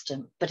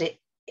instant, but it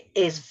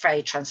is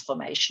very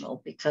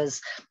transformational,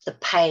 because the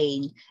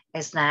pain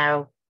is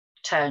now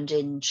turned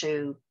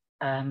into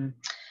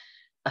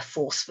a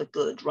force for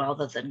good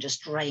rather than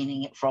just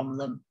draining it from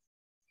them.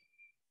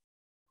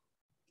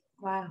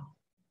 Wow.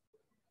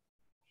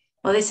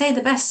 Well, they say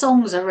the best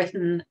songs are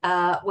written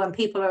when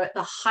people are at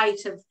the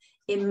height of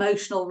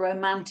emotional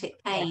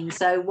romantic pain.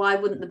 So why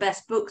wouldn't the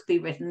best books be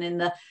written in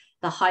the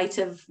the height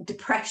of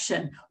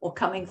depression or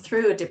coming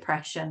through a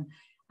depression.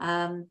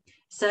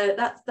 So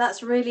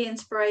that's really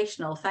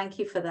inspirational. Thank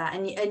you for that.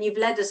 And you've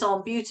led us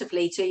on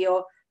beautifully to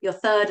your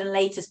third and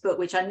latest book,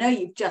 which I know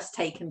you've just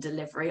taken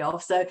delivery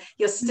of. So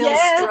you're still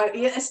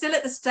you're still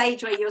at the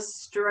stage where you're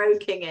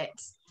stroking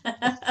it.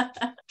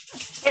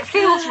 It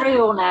feels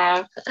real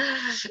now.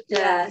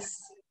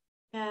 Yes.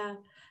 Yeah.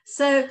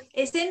 So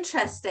it's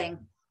interesting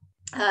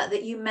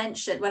that you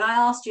mentioned, when I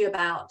asked you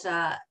about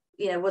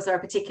was there a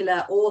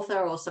particular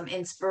author or some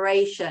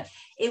inspiration,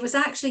 it was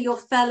actually your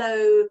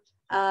fellow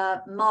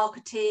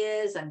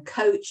marketeers and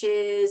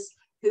coaches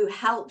who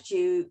helped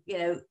you,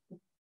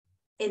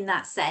 in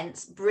that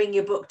sense, bring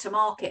your book to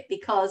market.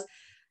 Because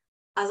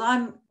as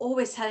I'm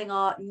always telling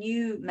our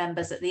new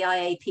members at the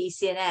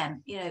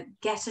IAPC&M,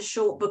 get a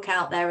short book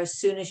out there as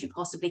soon as you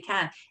possibly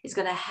can. It's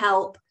going to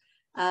help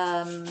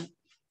the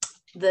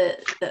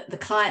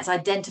clients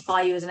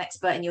identify you as an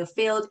expert in your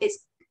field. It's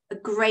a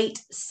great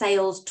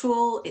sales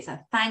tool. It's a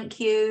thank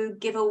you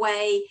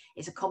giveaway.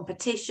 It's a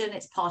competition.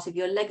 It's part of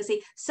your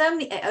legacy.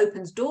 It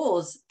opens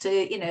doors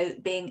to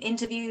being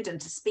interviewed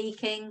and to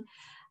speaking.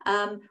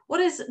 What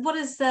is one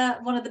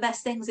of the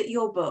best things that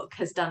your book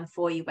has done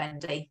for you,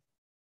 Wendy?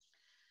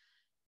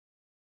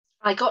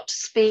 I got to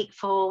speak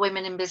for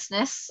Women in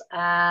Business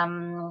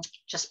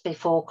just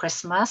before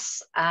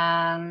Christmas,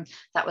 and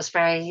that was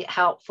very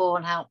helpful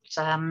and helped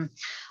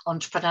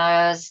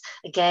entrepreneurs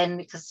again,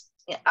 because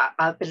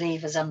I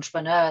believe as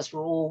entrepreneurs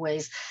we're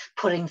always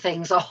putting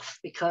things off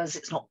because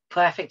it's not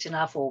perfect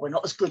enough, or we're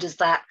not as good as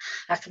that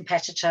a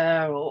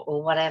competitor,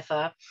 or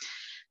whatever.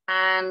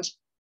 And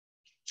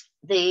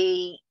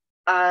it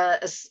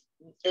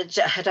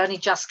had only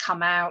just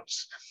come out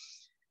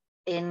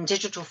in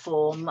digital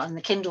form and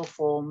the Kindle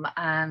form,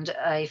 and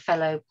a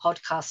fellow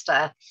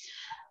podcaster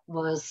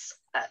was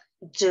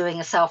doing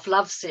a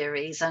self-love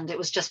series, and it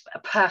was just a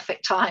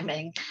perfect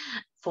timing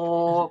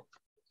for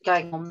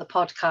going on the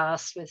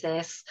podcast with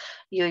this.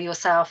 You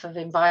yourself have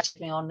invited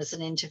me on as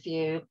an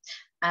interview,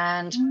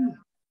 and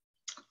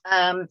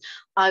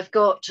I've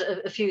got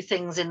a few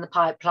things in the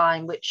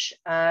pipeline which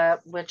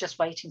we're just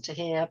waiting to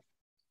hear,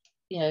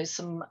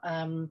 some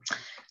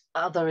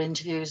other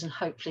interviews and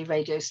hopefully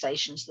radio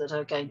stations that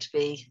are going to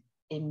be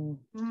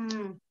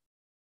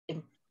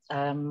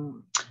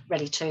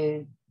ready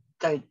to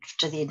go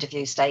to the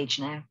interview stage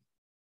now.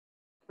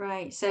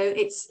 Right, so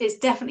it's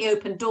definitely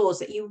opened doors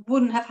that you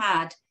wouldn't have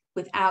had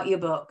without your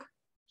book.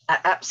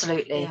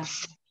 Absolutely.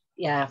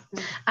 Yeah.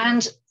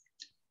 And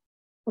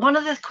one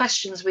of the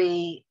questions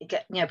we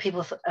get,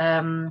 people,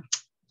 or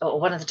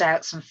one of the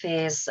doubts and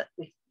fears that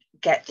we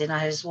get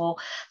is, well,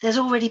 there's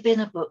already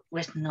been a book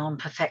written on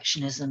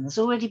perfectionism, there's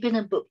already been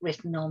a book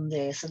written on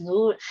this and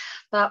all.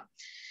 But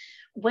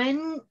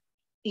when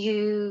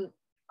you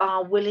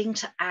are willing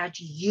to add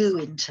you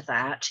into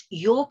that,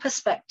 your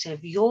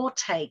perspective, your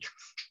take,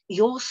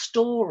 your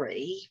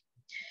story,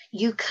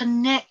 you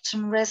connect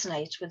and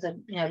resonate with the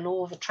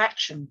law of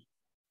attraction,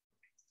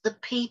 the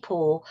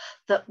people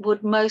that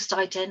would most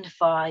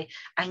identify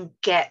and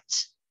get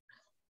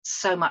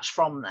so much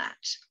from that.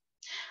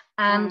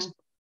 And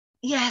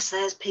yes,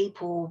 there's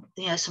people,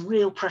 some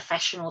real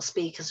professional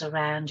speakers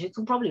around who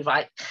can probably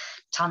write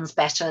tons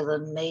better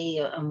than me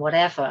and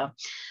whatever,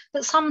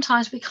 but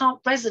sometimes we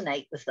can't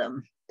resonate with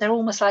them. They're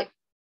almost like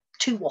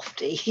too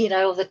wafty,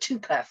 or they're too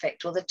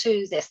perfect, or they're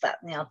too this, that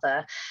and the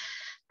other.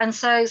 And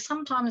so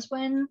sometimes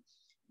when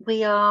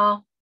we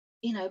are,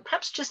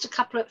 perhaps just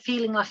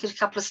feeling like a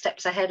couple of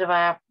steps ahead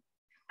of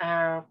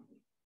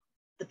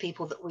the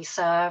people that we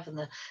serve and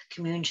the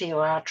community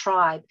or our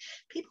tribe,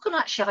 people can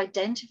actually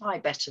identify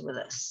better with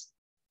us.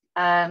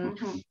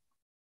 And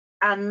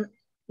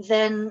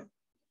then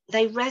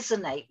they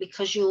resonate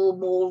because you're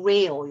more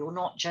real. You're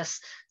not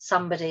just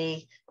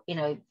somebody,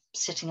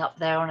 sitting up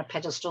there on a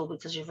pedestal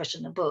because you've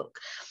written a book.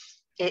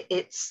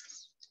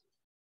 It's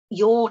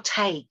your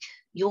take,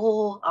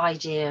 your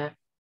idea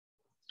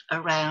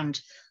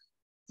around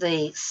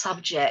the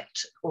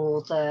subject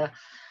or the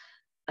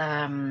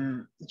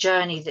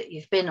journey that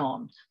you've been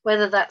on,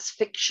 whether that's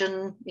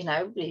fiction,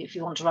 if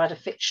you want to write a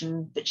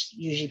fiction which is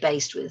usually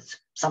based with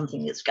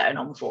something that's going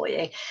on for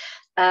you,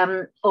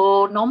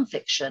 or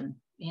non-fiction.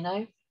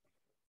 I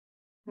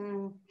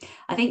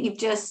think you've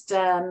just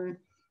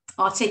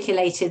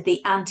articulated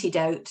the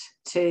antidote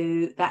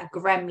to that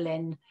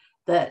gremlin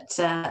that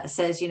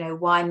says,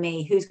 why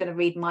me? Who's going to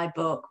read my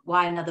book?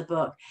 Why another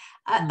book?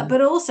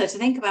 But also to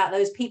think about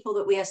those people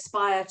that we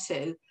aspire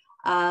to,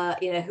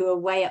 who are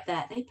way up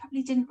there. They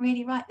probably didn't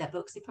really write their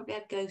books. They probably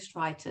had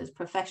ghostwriters,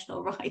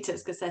 professional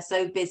writers, because they're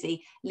so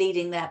busy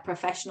leading their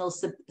professional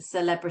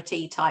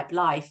celebrity type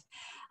life.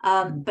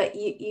 But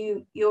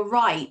you're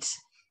right,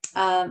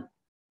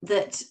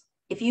 that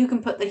if you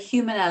can put the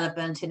human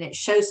element in it,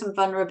 show some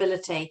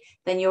vulnerability,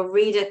 then your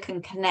reader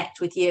can connect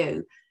with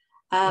you.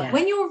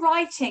 When you're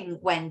writing,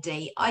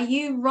 Wendy, are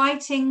you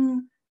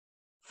writing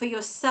for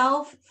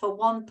yourself, for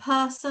one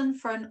person,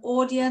 for an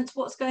audience?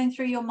 What's going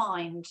through your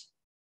mind?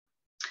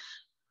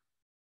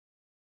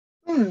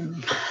 Let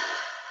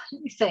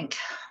me think.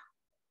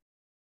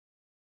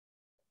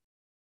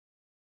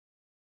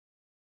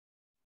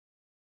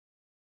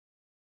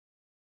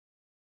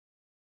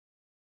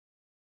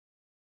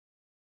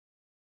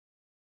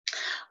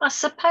 I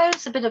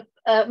suppose a bit of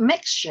a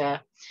mixture.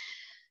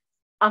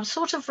 I'm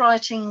sort of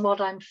writing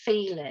what I'm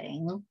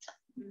feeling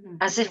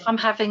as if I'm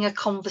having a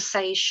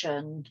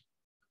conversation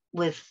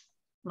with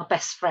my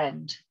best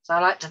friend. So I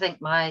like to think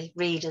my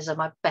readers are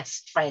my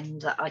best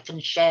friend, that I can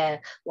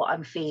share what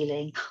I'm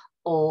feeling,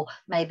 or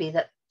maybe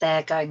that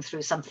they're going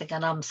through something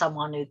and I'm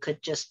someone who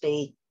could just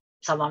be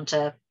someone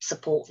to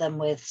support them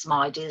with some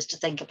ideas to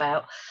think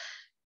about.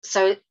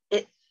 So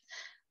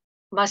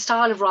my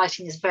style of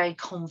writing is very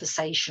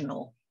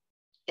conversational.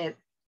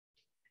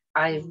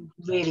 I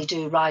really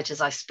do write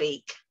as I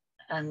speak,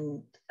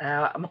 and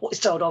I'm always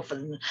told off for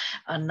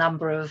a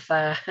number of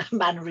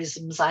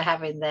mannerisms I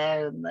have in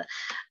there,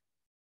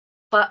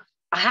 but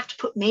I have to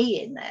put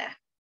me in there.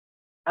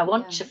 I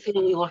want to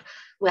feel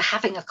we're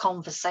having a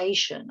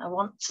conversation. I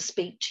want to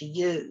speak to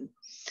you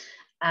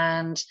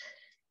and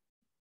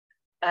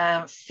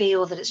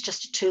feel that it's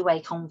just a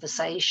two-way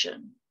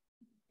conversation.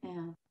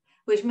 Yeah,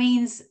 which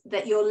means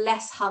that you're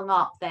less hung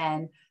up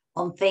then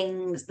on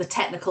things, the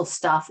technical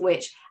stuff,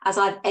 which, as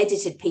I've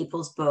edited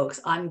people's books,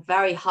 I'm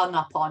very hung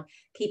up on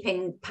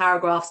keeping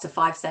paragraphs to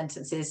 5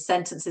 sentences,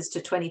 sentences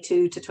to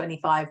 22 to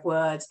 25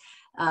 words,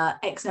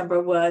 X number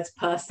of words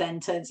per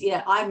sentence. You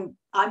know,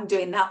 I'm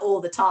doing that all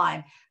the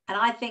time. And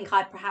I think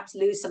I perhaps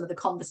lose some of the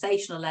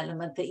conversational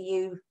element that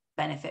you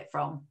benefit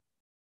from.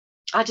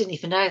 I didn't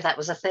even know that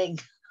was a thing.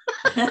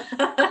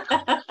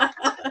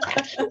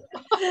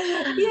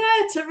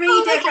 Yeah, to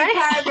read every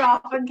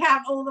paragraph and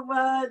count all the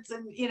words,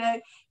 and you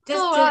know,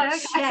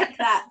 just check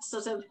that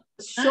sort of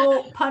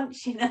short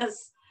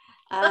punchiness,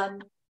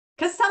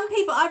 because some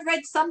people, I've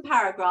read some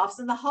paragraphs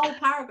and the whole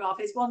paragraph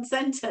is one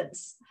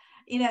sentence,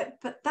 you know,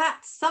 but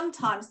that's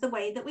sometimes the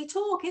way that we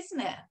talk, isn't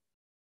it?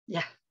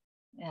 Yeah.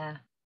 That's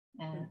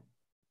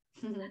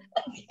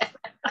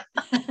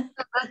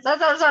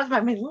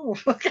I mean,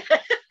 okay.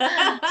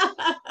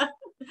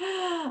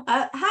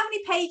 How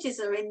many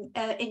pages are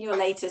in your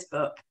latest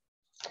book?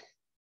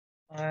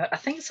 I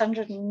think it's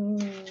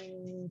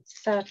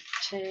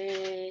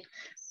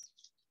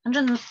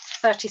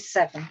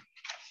 137.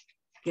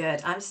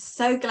 Good. I'm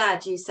so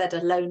glad you said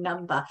a low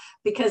number,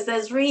 because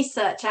there's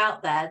research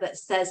out there that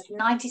says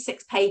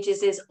 96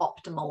 pages is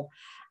optimal.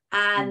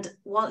 And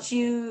once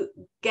you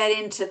get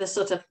into the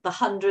sort of the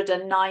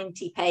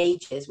 190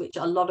 pages, which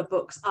a lot of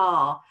books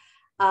are,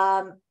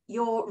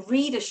 your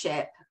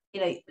readership, you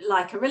know,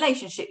 like a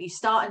relationship, you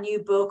start a new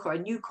book or a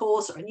new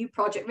course or a new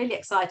project, really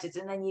excited,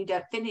 and then you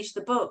don't finish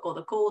the book or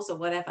the course or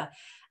whatever.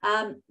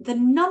 The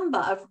number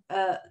of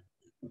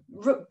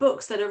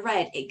books that are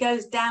read, it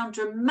goes down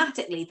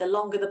dramatically the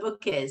longer the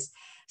book is.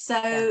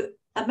 So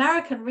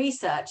American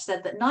research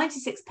said that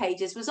 96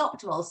 pages was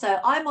optimal. So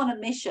I'm on a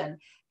mission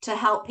to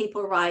help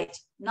people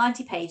write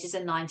 90 pages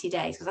in 90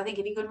 days, because I think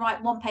if you can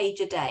write 1 page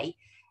a day,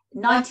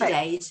 90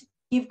 days,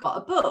 you've got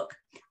a book.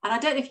 And I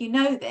don't know if you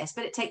know this,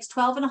 but it takes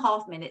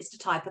 12.5 minutes to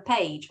type a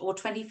page, or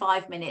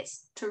 25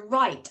 minutes to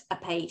write a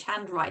page,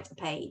 handwrite a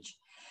page.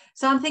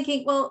 So I'm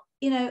thinking, well,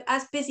 you know,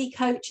 as busy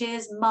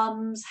coaches,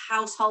 mums,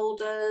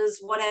 householders,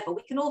 whatever,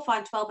 we can all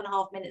find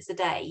 12.5 minutes a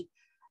day,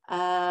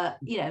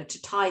 you know,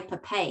 to type a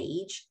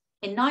page.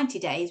 In 90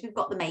 days, we've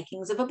got the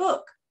makings of a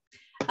book.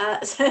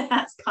 So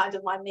that's kind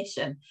of my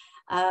mission.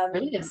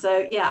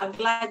 So yeah, I'm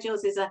glad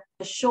yours is a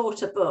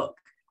shorter book,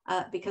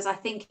 because I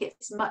think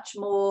it's much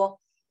more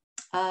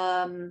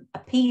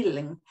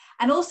appealing,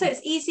 and also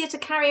it's easier to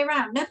carry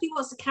around. Nobody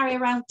wants to carry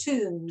around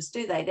tomes,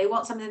 do they? They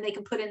want something they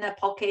can put in their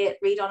pocket,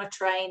 read on a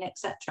train,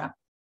 etc.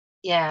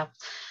 Yeah,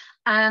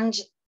 and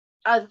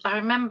I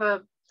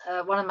remember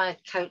one of my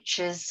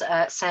coaches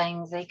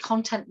saying the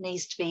content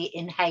needs to be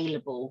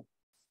inhalable.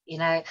 You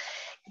know,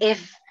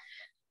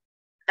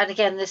 and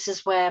again, this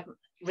is where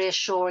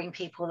reassuring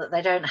people that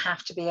they don't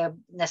have to be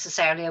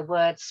necessarily a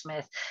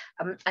wordsmith,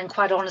 and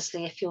quite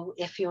honestly, if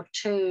you're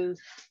too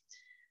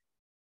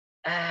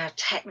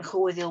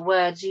technical with your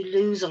words, you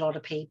lose a lot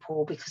of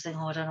people, because they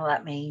I don't know what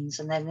that means,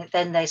 and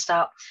then they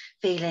start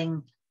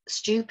feeling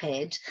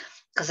stupid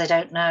because they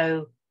don't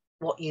know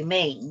what you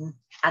mean,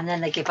 and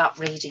then they give up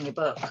reading your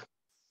book.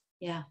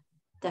 Yeah,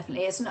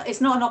 definitely.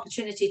 It's not an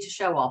opportunity to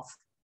show off.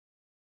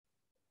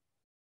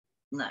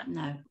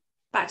 No.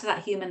 Back to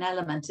that human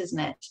element, isn't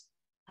it?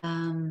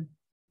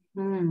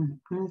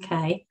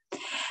 Okay.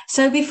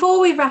 So before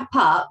we wrap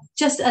up,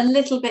 just a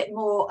little bit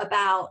more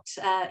about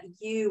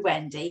you,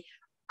 Wendy.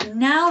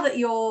 Now that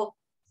you're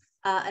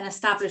an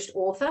established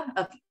author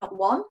of not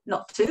 1,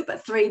 not 2,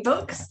 but 3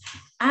 books,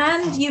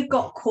 and you've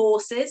got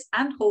courses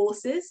and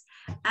horses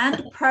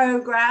and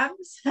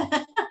programs,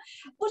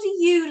 what do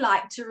you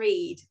like to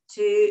read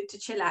to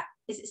chill out?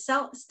 Is it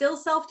still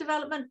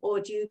self-development, or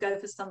do you go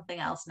for something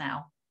else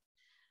now?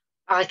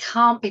 I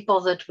can't be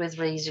bothered with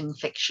reading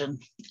fiction.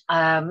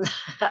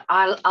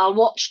 I'll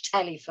watch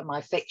telly for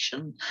my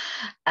fiction,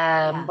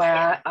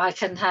 where I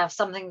can have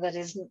something that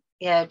isn't,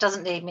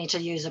 doesn't need me to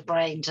use a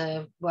brain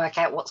to work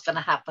out what's going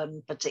to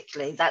happen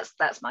particularly.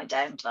 That's my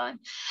downtime.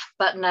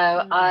 But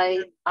no,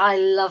 I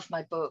love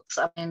my books.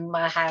 I mean,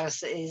 my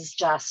house is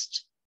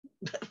just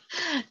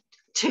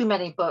too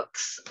many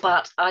books,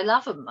 but I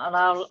love them, and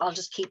I'll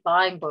just keep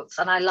buying books,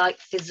 and I like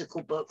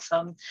physical books.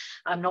 I'm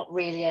not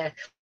really a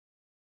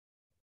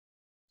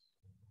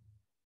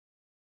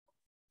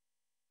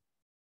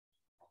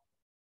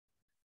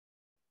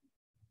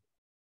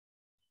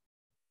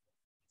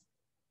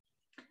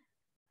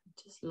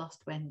Just lost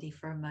Wendy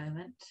for a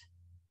moment.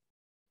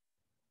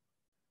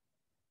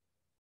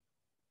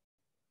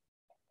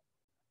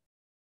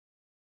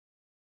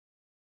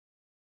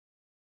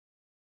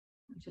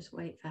 I'll just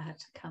wait for her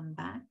to come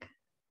back.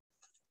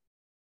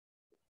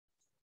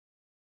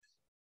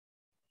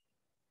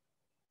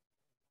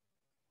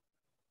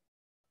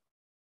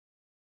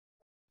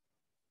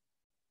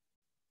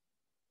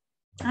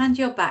 And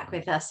you're back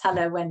with us.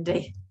 Hello,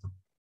 Wendy.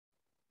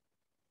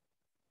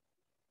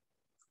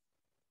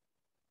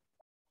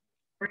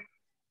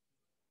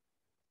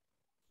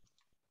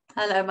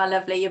 Hello, my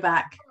lovely, you're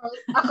back.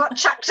 I got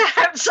chucked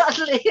out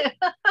suddenly.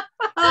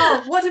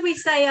 Oh, what did we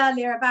say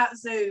earlier about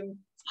Zoom?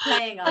 It's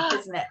playing up,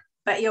 isn't it?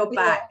 But you're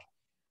back.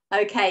 Yeah.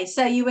 Okay,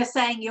 so you were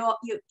saying you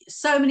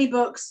so many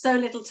books, so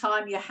little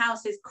time. Your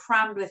house is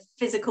crammed with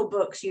physical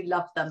books. You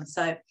love them.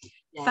 So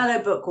yeah.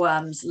 Fellow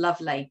bookworms,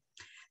 lovely.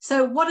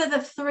 So what are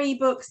the 3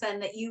 books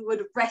then that you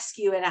would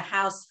rescue in a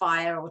house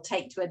fire or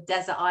take to a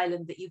desert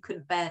island that you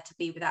couldn't bear to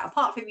be without,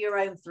 apart from your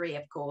own 3,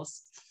 of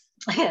course?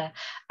 Yeah,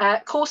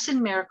 Course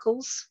in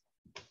Miracles,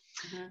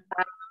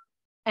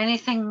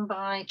 anything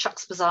by Chuck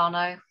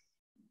Spezzano,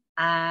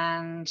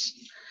 and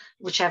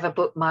whichever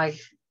book my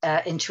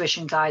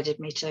intuition guided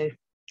me to.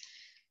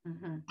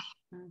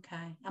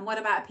 Okay, and what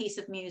about a piece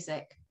of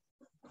music?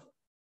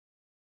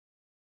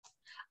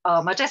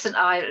 Oh, my desert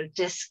island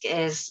disc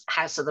is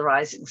House of the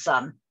Rising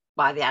Sun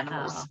by the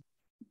Animals. Oh,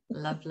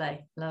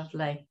 lovely,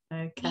 lovely.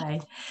 Okay,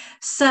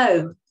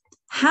 so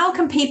how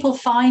can people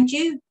find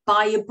you,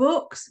 buy your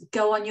books,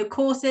 go on your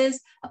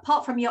courses,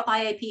 apart from your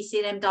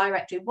IAPC&M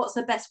directory? What's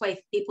the best way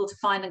for people to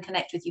find and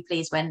connect with you,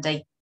 please,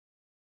 Wendy?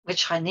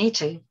 Which I need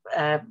to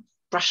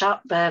brush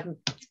up,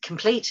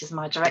 complete is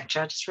my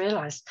directory, I just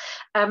realised.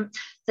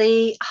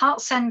 The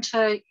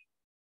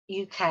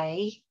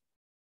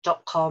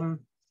heartcenteruk.com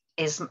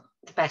is the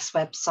best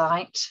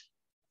website.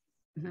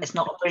 It's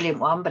not a brilliant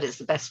one, but it's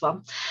the best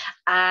one.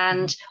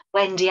 And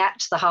Wendy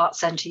at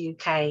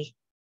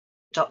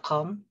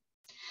theheartcenteruk.com.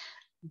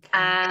 Okay.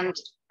 And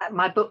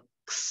my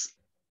books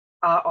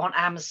are on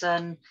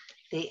Amazon,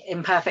 The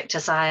Imperfect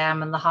as I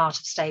Am and The Heart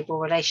of Stable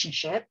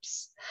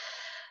Relationships.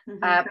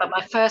 But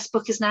my first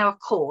book is now a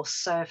course.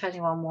 So if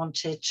anyone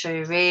wanted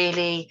to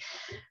really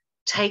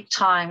take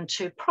time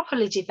to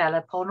properly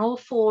develop on all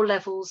 4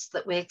 levels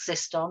that we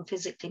exist on,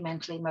 physically,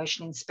 mentally,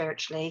 emotionally, and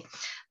spiritually,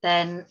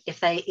 then if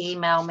they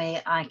email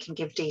me, I can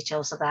give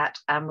details of that.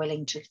 I'm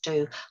willing to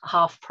do a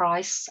half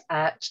price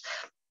at,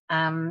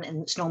 and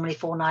it's normally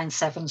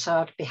 $497, so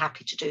I'd be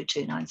happy to do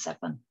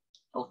 $297.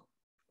 Oh,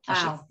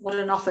 wow, what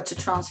an offer to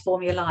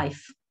transform your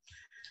life.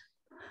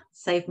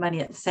 Save money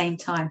at the same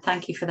time.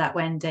 Thank you for that,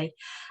 Wendy.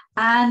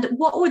 And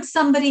what would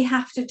somebody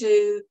have to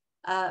do,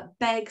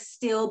 beg,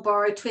 steal,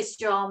 borrow,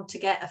 twist your arm to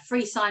get a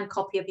free signed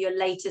copy of your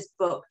latest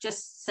book?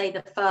 Just say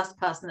the first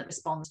person that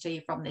responds to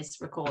you from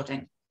this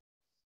recording.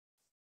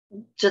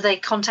 Do they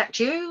contact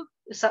you?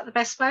 Is that the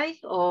best way?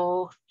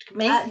 Or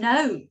me?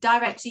 No,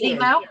 direct to you.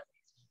 Email?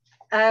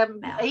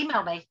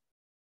 Email me.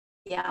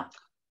 Yeah.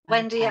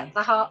 Wendy at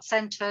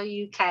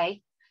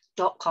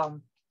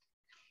theheartcenteruk.com.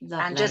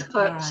 And just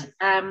put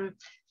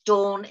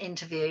Dawn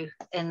interview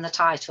in the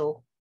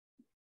title.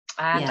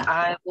 And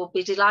I will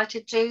be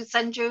delighted to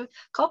send you a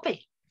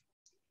copy.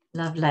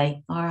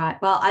 Lovely. All right.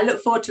 Well, I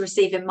look forward to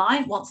receiving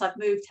mine once I've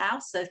moved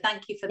house. So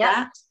thank you for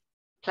that.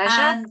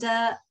 Pleasure. And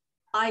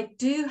I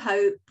do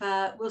hope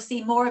we'll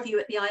see more of you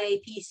at the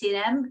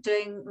IAPC&M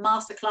doing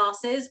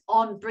masterclasses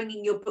on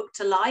bringing your book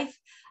to life,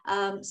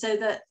 so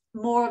that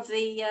more of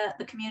the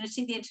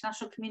community, the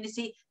international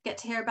community, get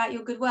to hear about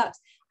your good works.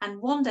 And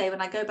one day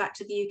when I go back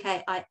to the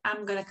UK, I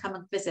am going to come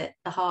and visit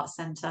the Heart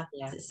Centre.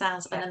 It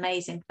sounds an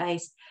amazing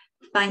place.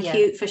 Thank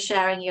you for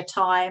sharing your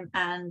time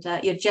and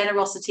your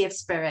generosity of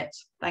spirit.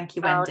 Thank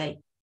you, Wendy.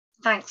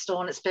 Thanks,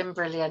 Dawn. It's been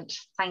brilliant.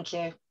 Thank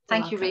you.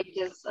 Thank you,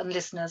 readers and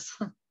listeners.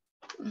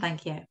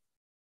 Thank you.